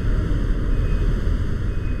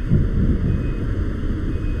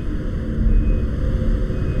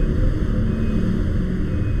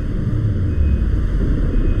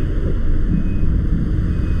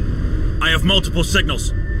 I have multiple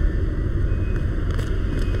signals.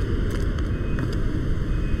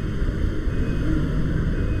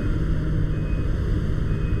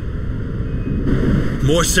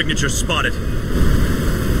 More signatures spotted.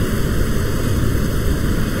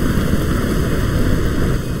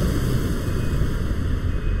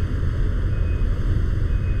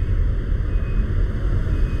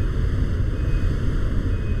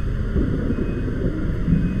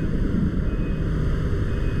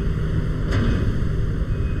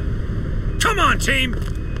 Come on, team!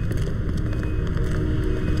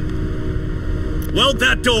 Weld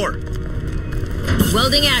that door!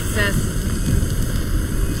 Welding access.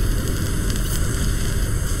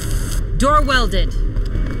 Door welded.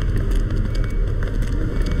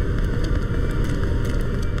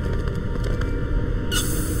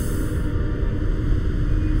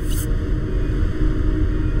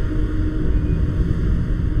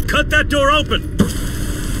 Let that door open!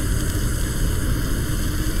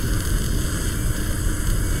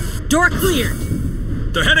 Door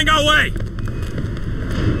cleared! They're heading our way!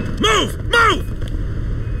 Move! Move!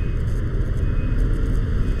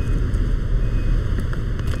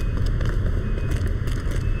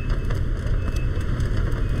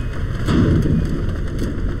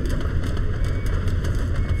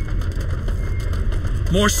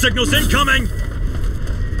 More signals incoming!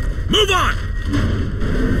 Move on!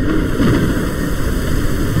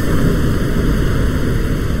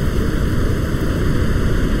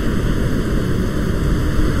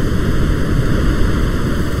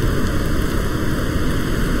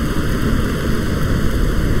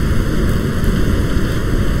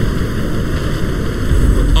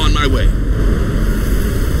 On my way.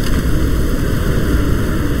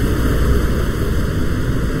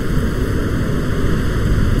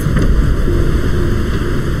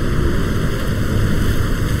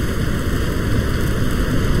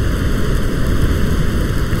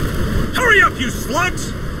 Hurry up, you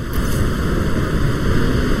slugs!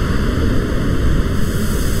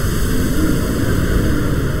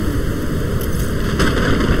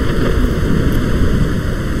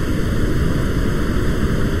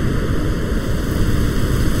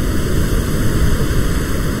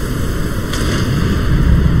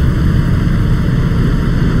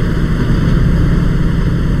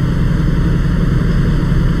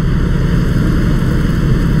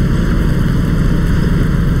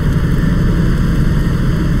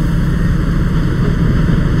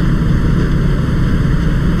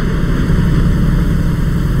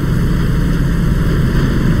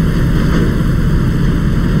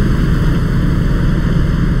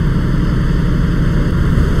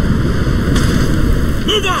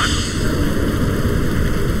 Move on!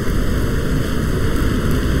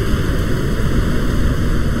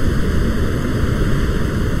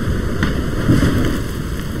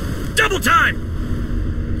 Double time!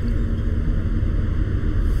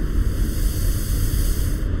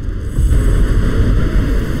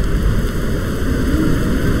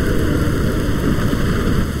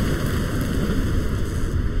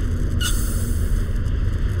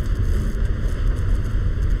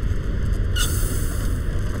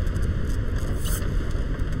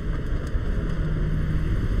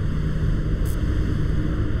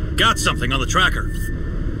 Got something on the tracker.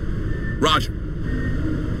 Roger.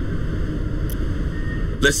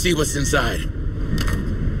 Let's see what's inside.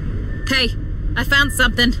 Hey, I found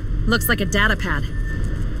something. Looks like a data pad.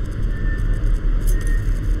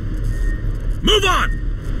 Move on!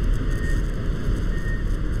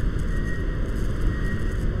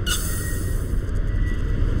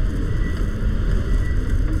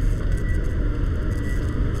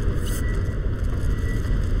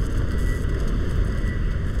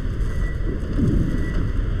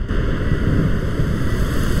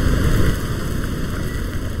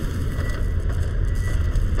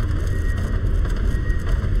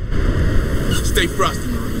 Stay frosty,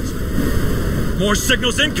 Marines. More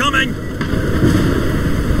signals incoming!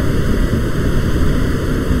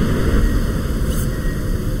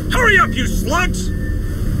 Hurry up, you slugs!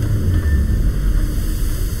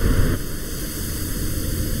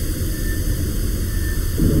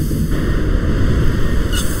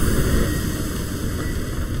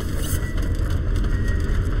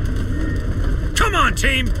 Come on,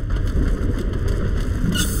 team!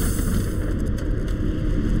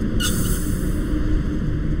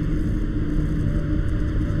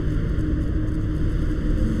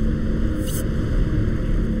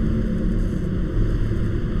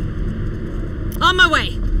 On my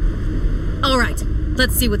way! Alright,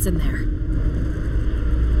 let's see what's in there.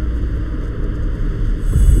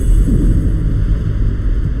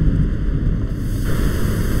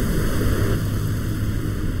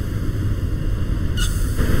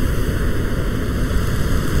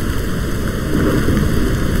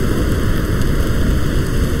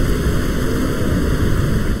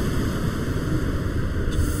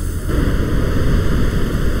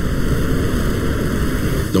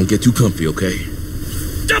 Don't get too comfy, okay?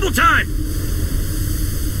 Double time!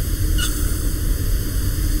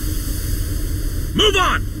 Move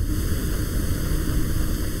on!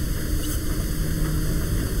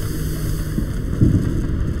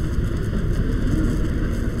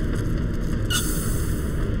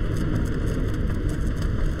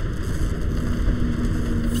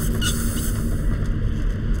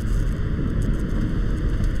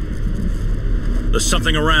 There's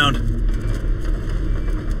something around.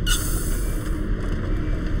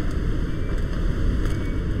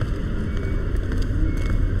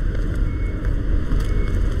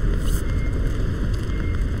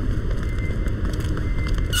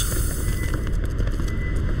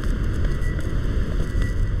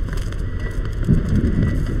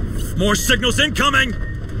 More signals incoming!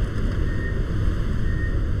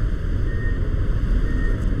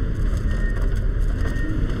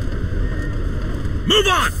 Move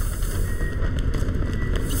on!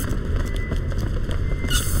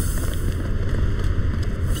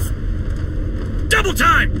 Double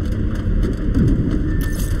time!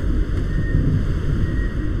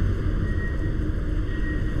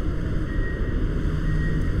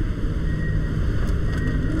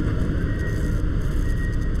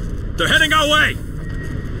 They're heading our way!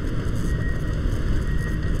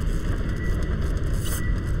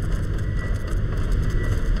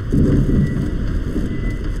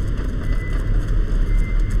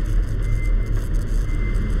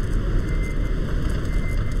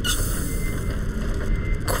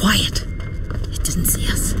 Quiet. It didn't see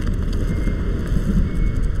us.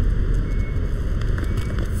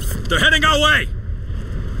 They're heading our way!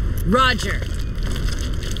 Roger.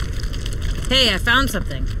 Hey, I found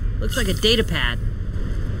something. Looks like a data pad.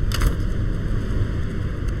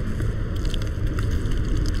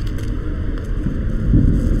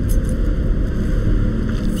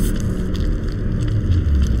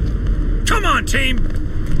 Come on, team!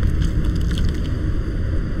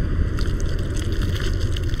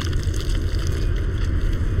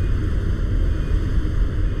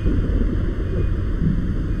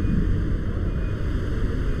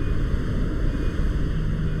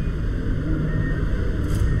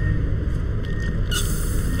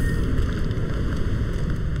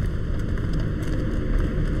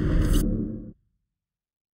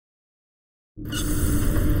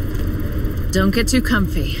 Don't get too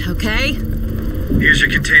comfy, okay? Here's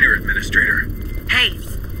your container, Administrator. Hey,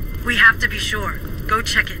 we have to be sure. Go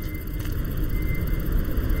check it.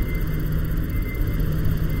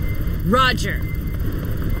 Roger.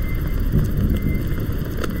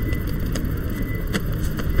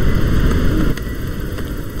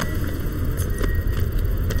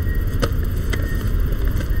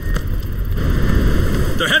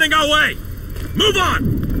 They're heading our way! Move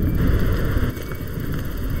on!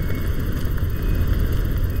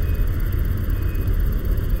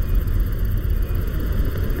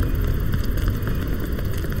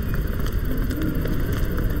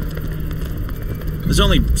 There's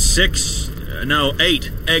only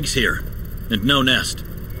 8 eggs here, and no nest.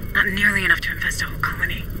 Not nearly enough to infest a whole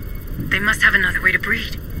colony. They must have another way to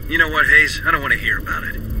breed. You know what, Hayes? I don't want to hear about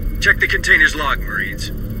it. Check the container's log, Marines.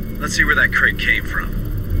 Let's see where that crate came from.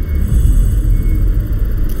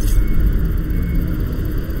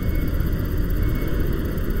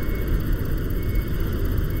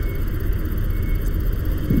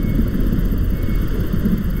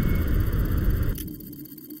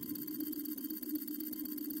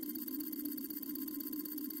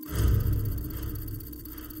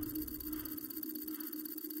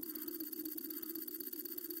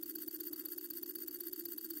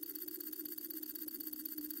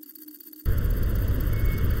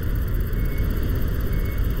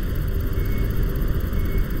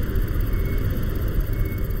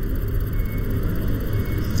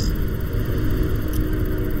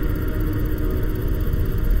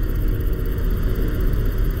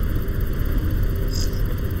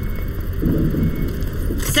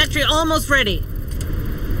 Sentry almost ready.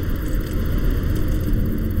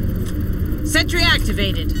 Sentry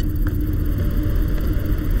activated.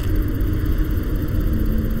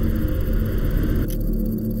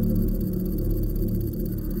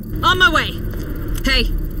 On my way. Hey,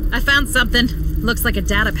 I found something. Looks like a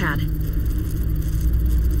data pad.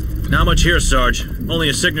 Not much here, Sarge. Only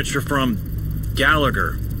a signature from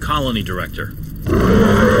Gallagher, Colony Director.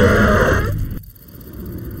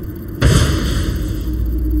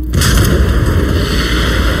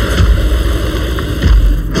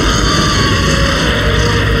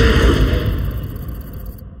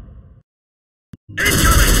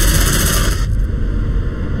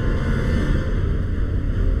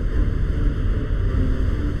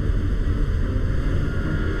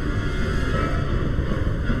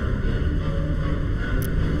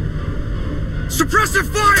 Suppressive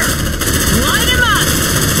fire! Light him up!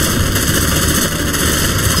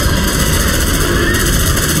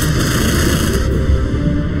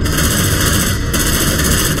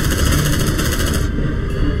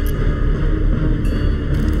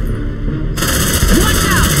 Watch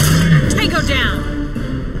out! Tango down!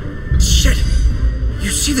 Shit! You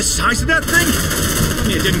see the size of that thing? Tell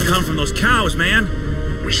me it didn't come from those cows, man.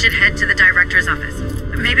 We should head to the director's office.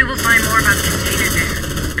 Maybe we'll find more about the container there.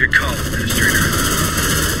 Good call, Administrator.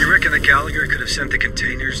 You reckon that Gallagher could have sent the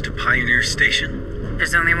containers to Pioneer Station?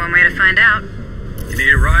 There's only one way to find out. You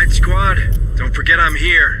need a ride, squad? Don't forget I'm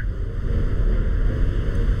here.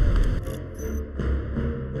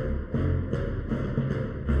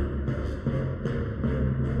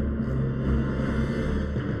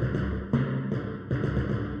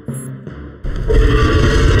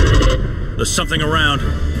 There's something around.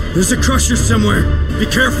 There's a crusher somewhere. Be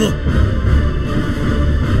careful.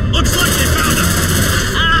 Looks like they found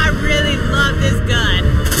us. I really love this gun.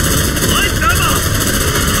 Light them up!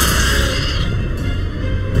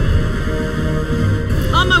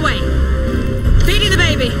 On my way. Feeding the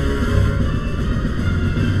baby.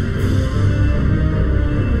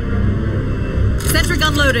 Sentry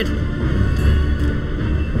gun loaded.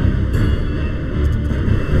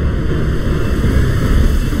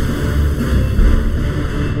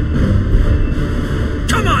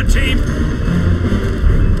 Come on, team!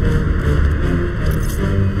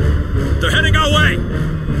 They're heading our way!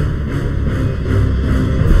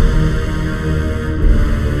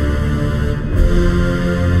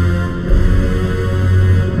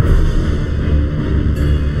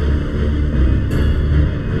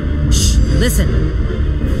 Shh, listen.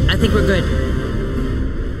 I think we're good.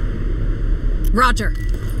 Roger.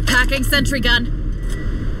 Packing sentry gun.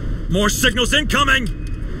 More signals incoming!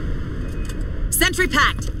 Sentry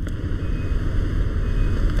packed.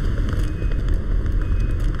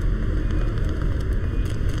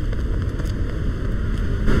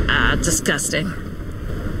 Disgusting.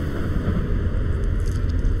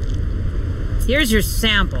 Here's your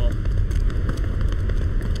sample.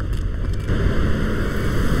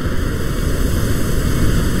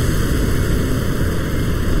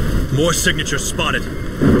 More signatures spotted.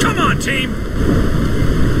 Come on, team!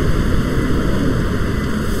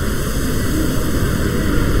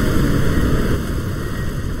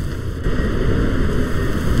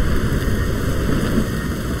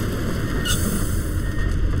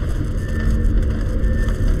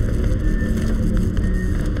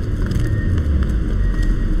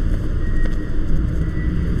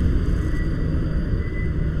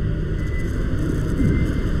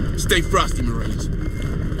 Stay frosty, Marines.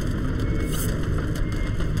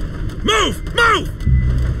 Move! Move!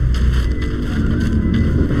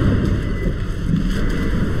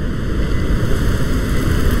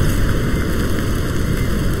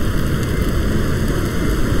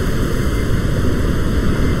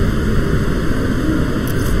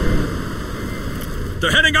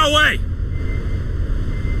 They're heading our way!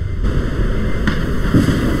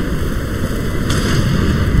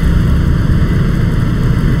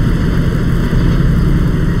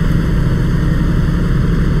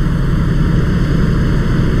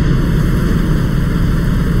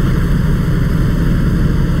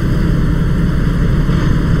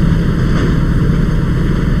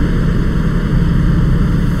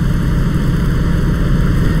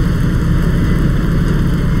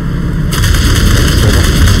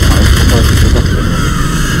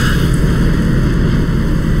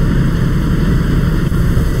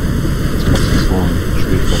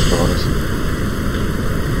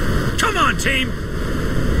 Team!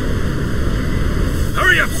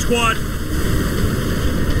 Hurry up, squad!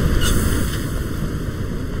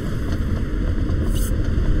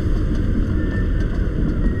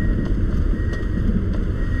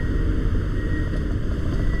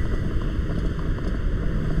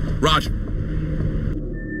 Roger.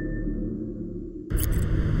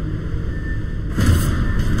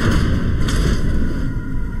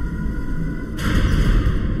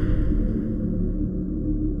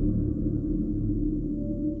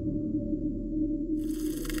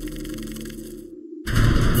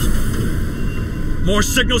 More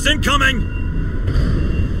signals incoming!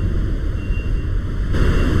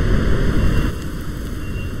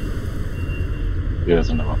 Ja, das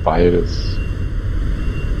sind aber beides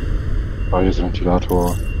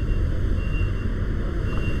Ventilator.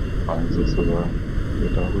 Einsätze hier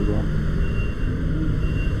darüber.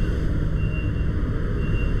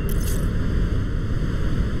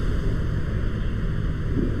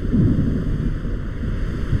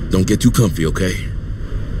 Don't get too comfy, okay?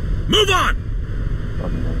 Move on!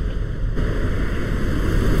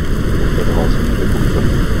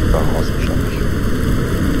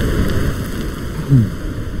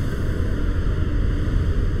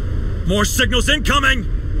 More signals incoming!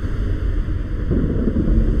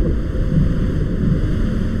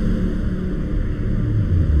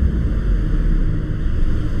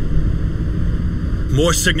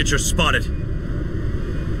 More signatures spotted.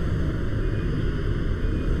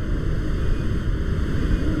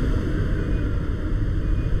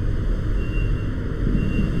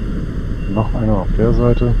 Noch einer auf der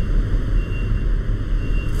Seite.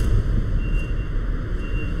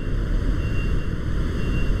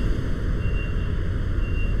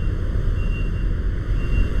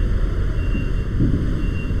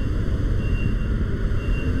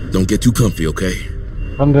 Don't get too comfy, okay?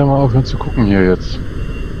 Kann der mal aufhören zu gucken hier jetzt?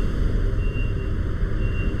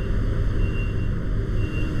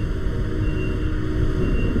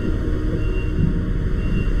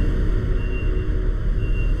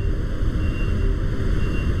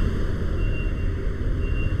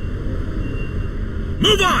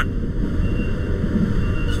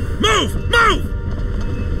 Move! Move!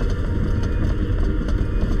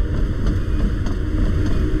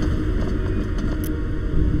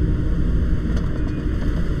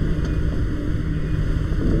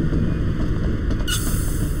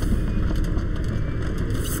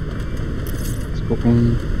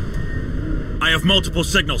 I have multiple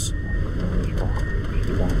signals.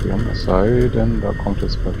 Es sei denn, da kommt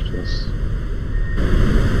jetzt gleich das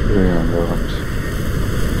Rad.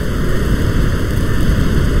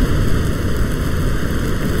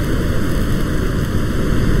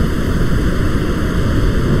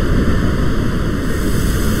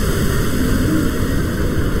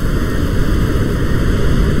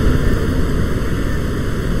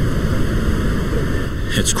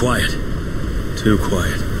 It's quiet. Too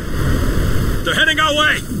quiet. They're heading our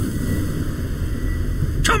way!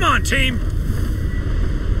 Come on, team!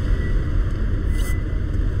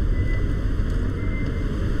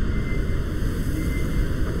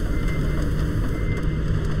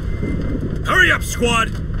 Hurry up, squad!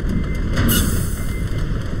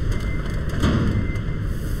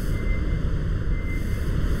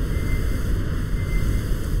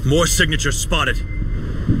 More signatures spotted.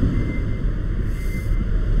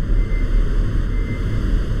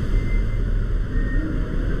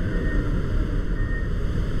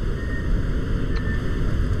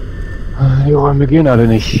 Die Räume gehen alle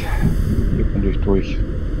nicht. Geht man durch.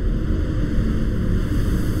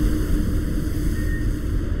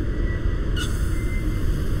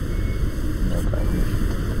 Ja, kann ich nicht.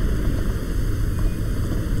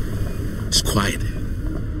 It's quiet.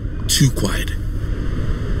 Too quiet.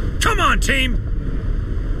 Come on, team!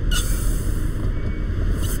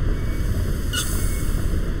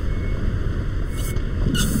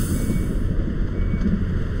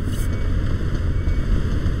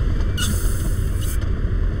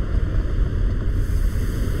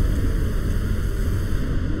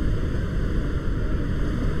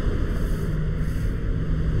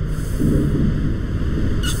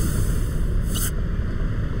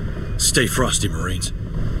 Stay frosty, Marines.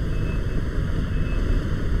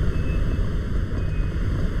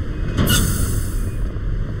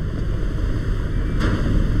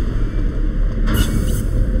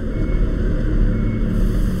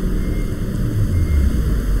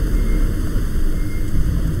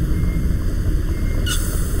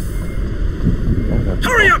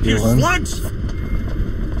 Hurry up, you slugs!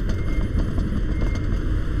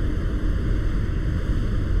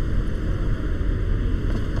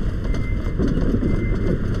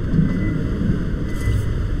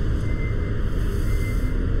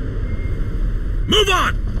 Move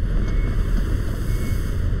on!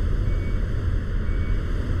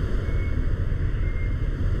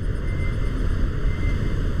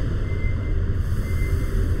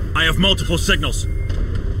 I have multiple signals.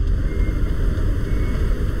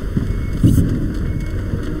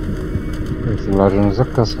 Jetzt sind leider eine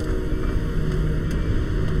Sackgasse.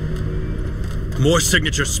 More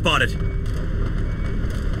signatures spotted.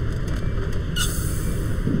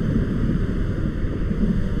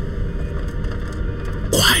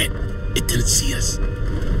 Quiet. It didn't see us.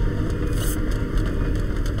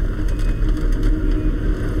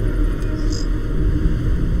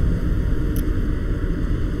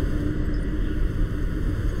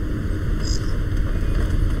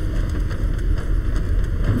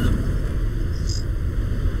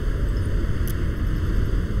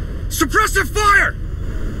 Suppressive fire!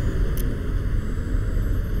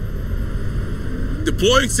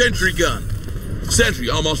 Deploying sentry gun. Sentry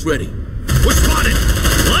almost ready. We're spotted!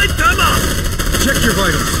 Light them up! Check your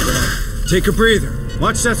vitals, squad. Take a breather.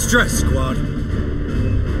 Watch that stress, squad.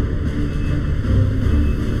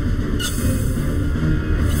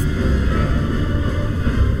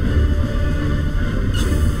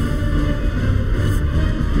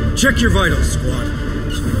 Check your vitals, squad.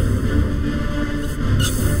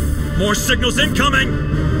 More signals incoming!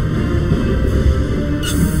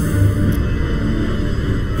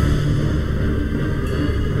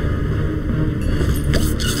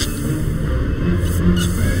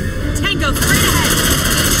 Tango, straight ahead!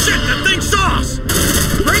 Shit, that thing saw us!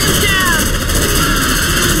 Bring him down!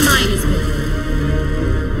 Mine is busy.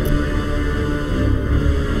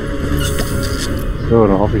 So,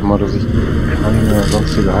 dann hoffe ich mal, dass ich keine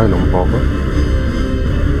sonstige Heilung brauche.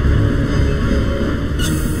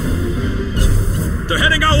 They're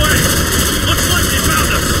heading our way! Looks like they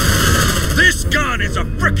found us! This gun is a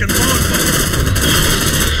frickin' lawnmower!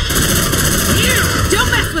 You! Don't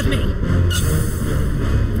mess with me!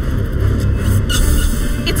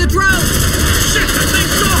 It's a drone! Shit, that thing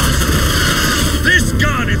saw us! This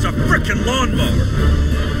gun is a frickin' lawnmower!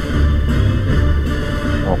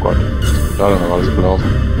 Oh Gott. Da dann noch alles gelaufen.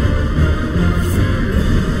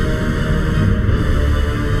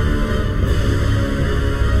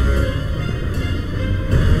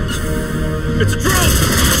 It's a drone!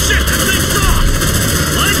 Shit, that thing's off!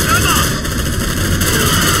 Light them up!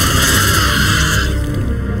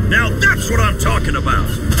 Now that's what I'm talking about!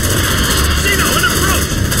 Zeno, an approach!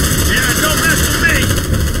 Yeah, don't mess with me!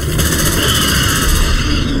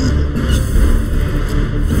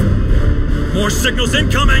 More signals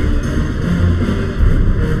incoming!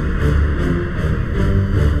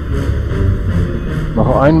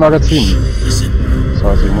 Noch ein Magazin. Das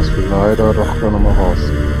heißt, ich muss leider doch da nochmal raus.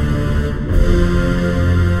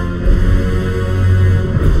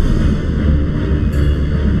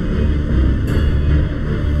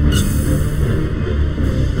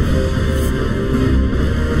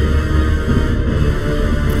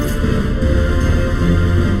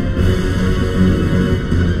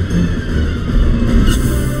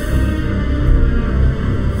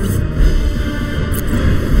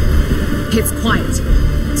 It's quiet.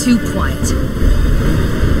 Too quiet.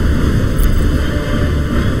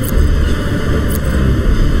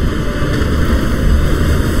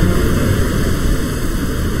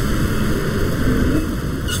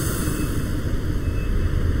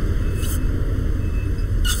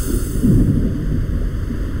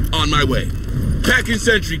 On my way. Packing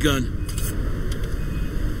sentry gun.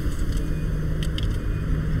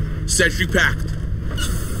 Sentry packed.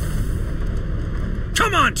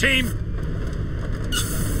 Come on, team!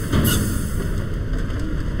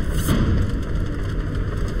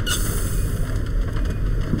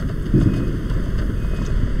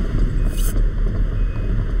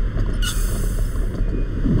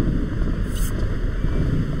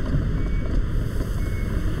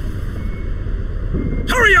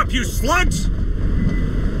 Hurry up, you slugs!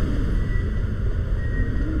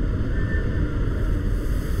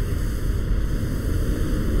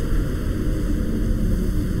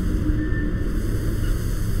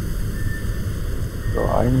 So,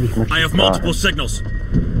 eigentlich möchte I have multiple signals.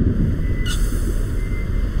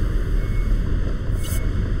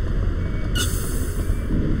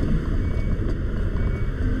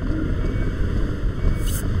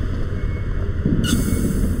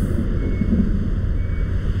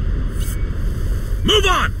 Move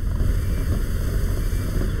on!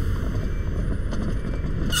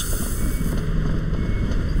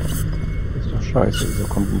 Ist doch scheiße, wieso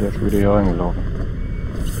kommt denn der schon wieder hier reingelaufen?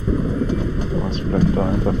 Was vielleicht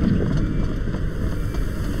dahinter versteckt.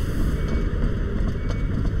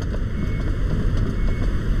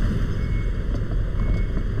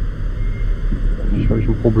 Wenn nicht, habe ich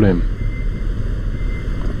ein Problem.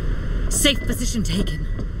 Safe position taken.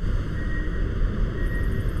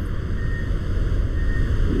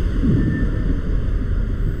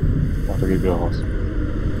 Ach, der geht wieder raus.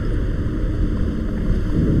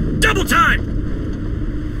 Double time!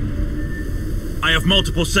 I have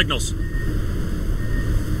multiple signals.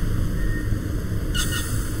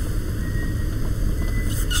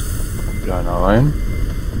 Kommt wieder einer rein.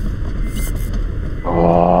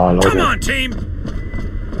 Oh, Leute. Come on, team!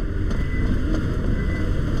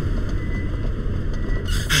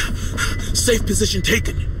 Safe position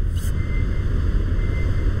taken.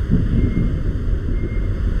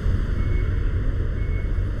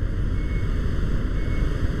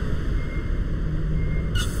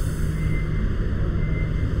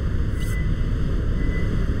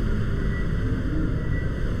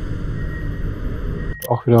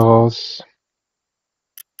 Auch wieder raus.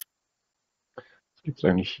 Was gibt's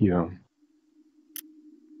eigentlich hier?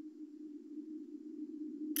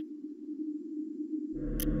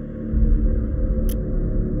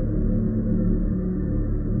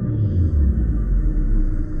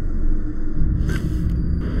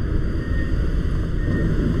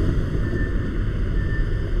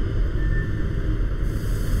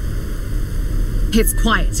 It's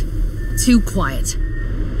quiet. Too quiet.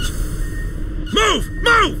 Move!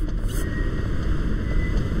 Move!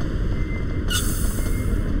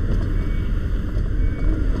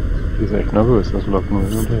 Die ist echt nervös, das läuft nur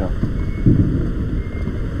hin und her.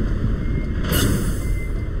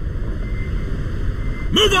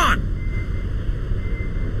 Move on!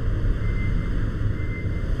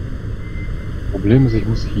 Problem ist, ich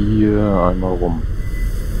muss hier einmal rum.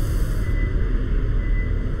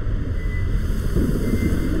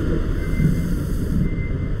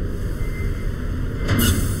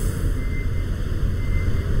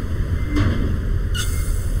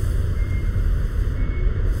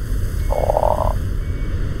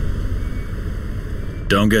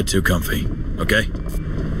 Don't get too comfy, okay?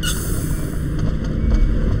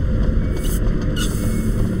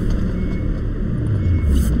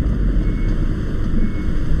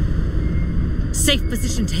 Safe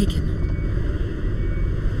position taken.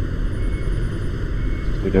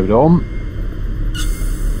 Steht er wieder um.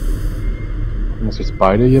 Machen das jetzt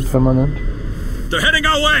beide hier permanent? They're heading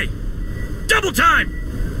our way! Double time!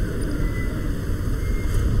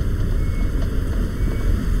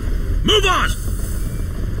 Move on!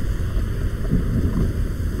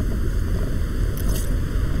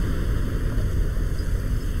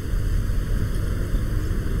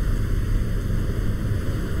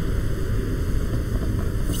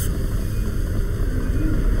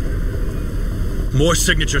 More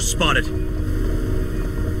signatures spotted.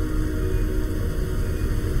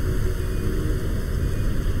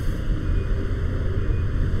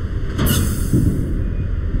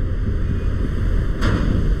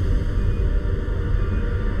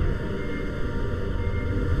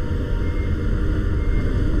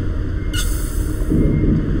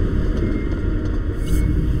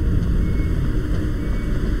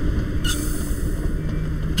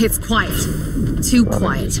 It's quiet. Too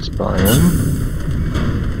quiet.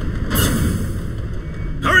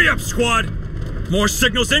 Hurry up, squad! More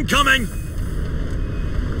signals incoming!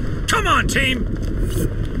 Come on, team!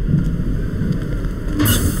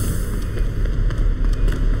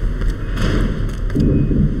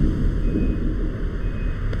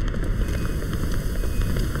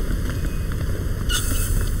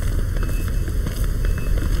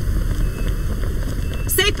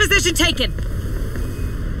 Safe position taken.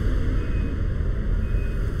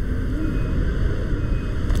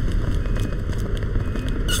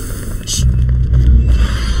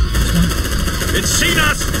 It's seen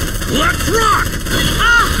us! Let's rock!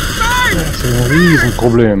 Das ist ein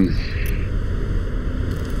Riesenproblem.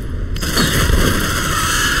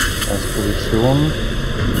 Als Position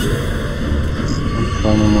und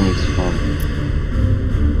keine Munition.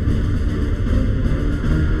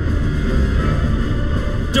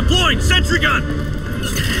 Deploying sentry gun!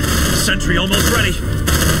 Sentry almost ready.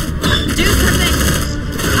 Do something!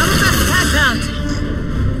 I'm about to pass out.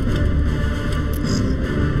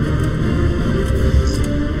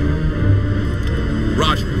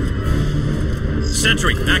 Roger.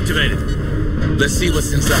 Sentry activated. Let's see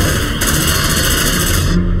what's inside.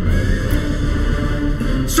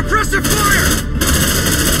 Suppressive fire!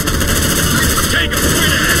 Take 'em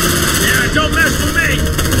straight ahead! Yeah, don't mess with me!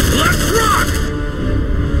 Let's rock!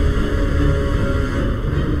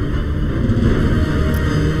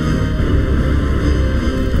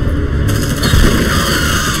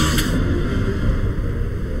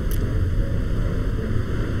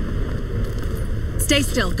 Stay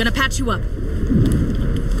still. Gonna patch you up.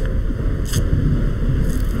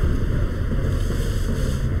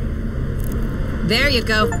 There you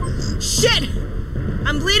go. Shit!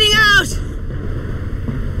 I'm bleeding out!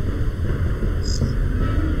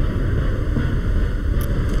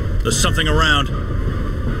 There's something around.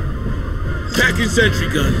 Packing sentry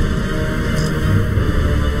gun.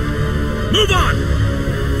 Move on!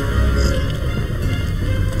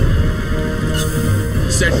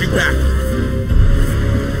 Sentry back.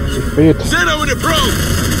 Spät. Send over the probe.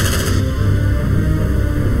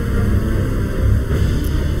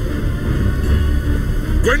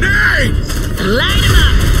 Grenade! Light him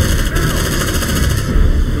up!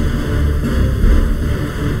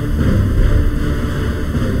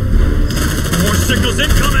 More signals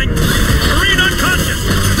incoming! Marine unconscious!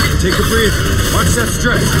 Take a breather. Watch that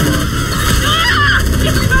stretch. Ah!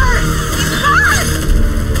 It's burnt! It's burnt!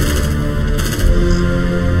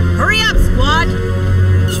 Hurry up, squad!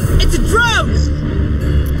 It's a drone!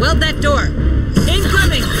 Weld that door.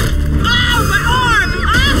 Incoming! Ow, my arm!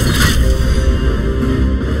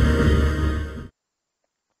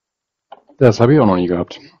 Das habe ich auch noch nie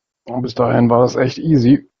gehabt. Und bis dahin war das echt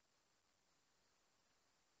easy.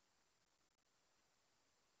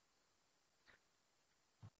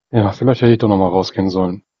 Ja, vielleicht hätte ich doch noch mal rausgehen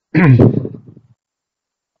sollen.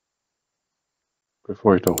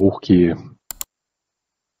 Bevor ich da hochgehe.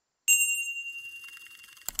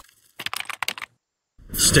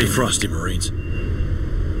 Stay frosty, Marines.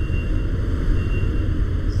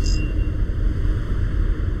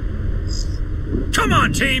 Come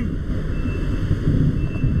on, team!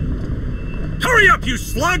 Hurry up, you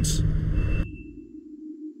slugs!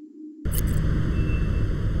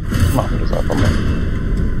 Machen wir das einfach mal.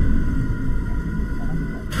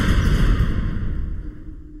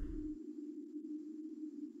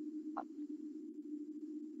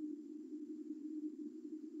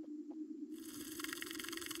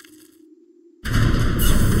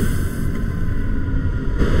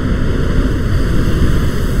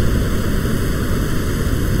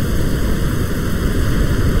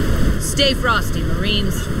 Stay frosty,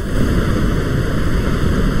 Marines.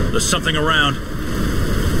 There's something around.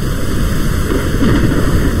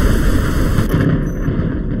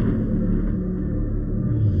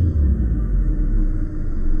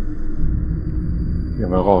 Gehen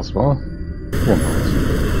wir raus, wa? Gehen wir raus.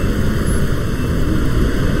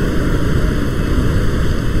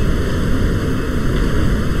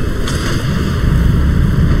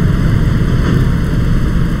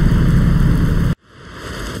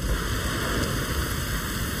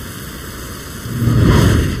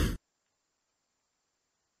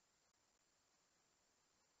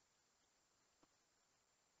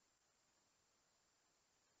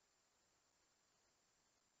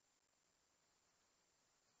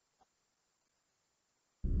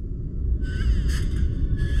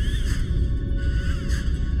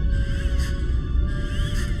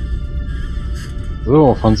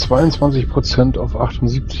 So, von 22% auf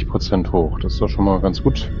 78% hoch. Das ist doch schon mal ganz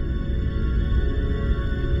gut.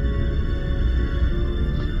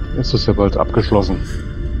 Ist es ja bald abgeschlossen.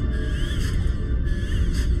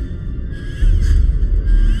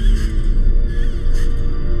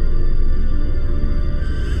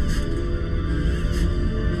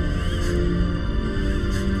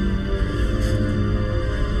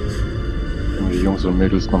 Um die Jungs und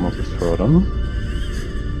Mädels nochmal befördern.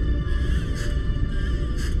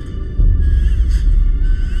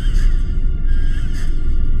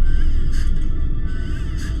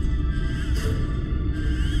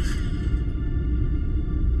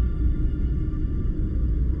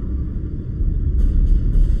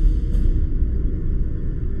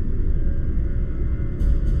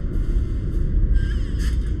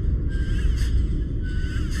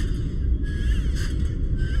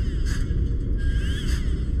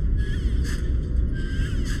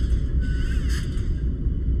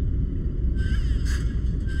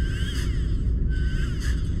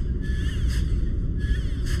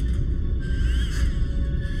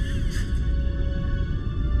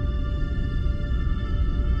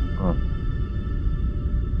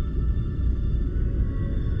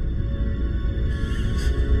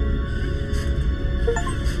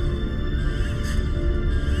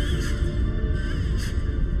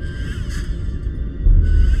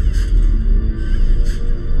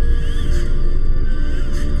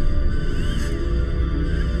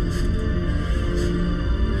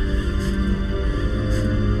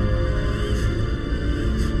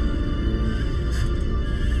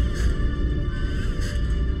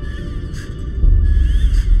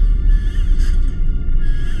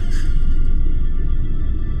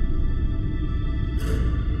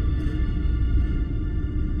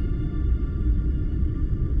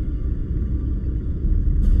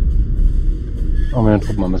 Machen wir den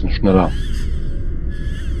Trupp mal ein bisschen schneller.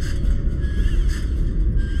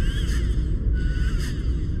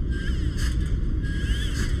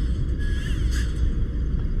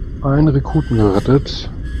 Ein Rekruten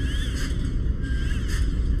gerettet.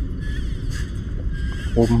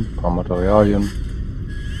 Oben ein paar Materialien.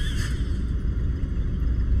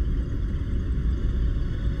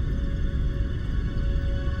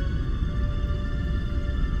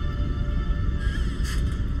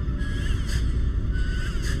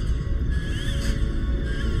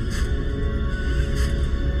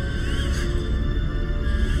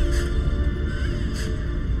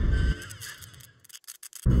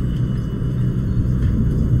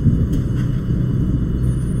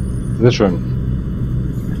 Sehr schön.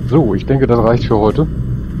 So, ich denke, das reicht für heute.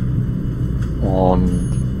 Und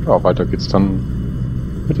ja, weiter geht's dann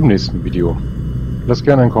mit dem nächsten Video. Lasst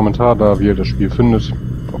gerne einen Kommentar da, wie ihr das Spiel findet,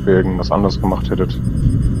 ob ihr irgendwas anderes gemacht hättet.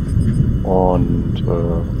 Und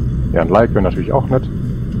ja, ein Like wäre natürlich auch nett.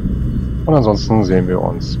 Und ansonsten sehen wir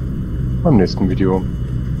uns beim nächsten Video.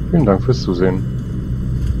 Vielen Dank fürs Zusehen.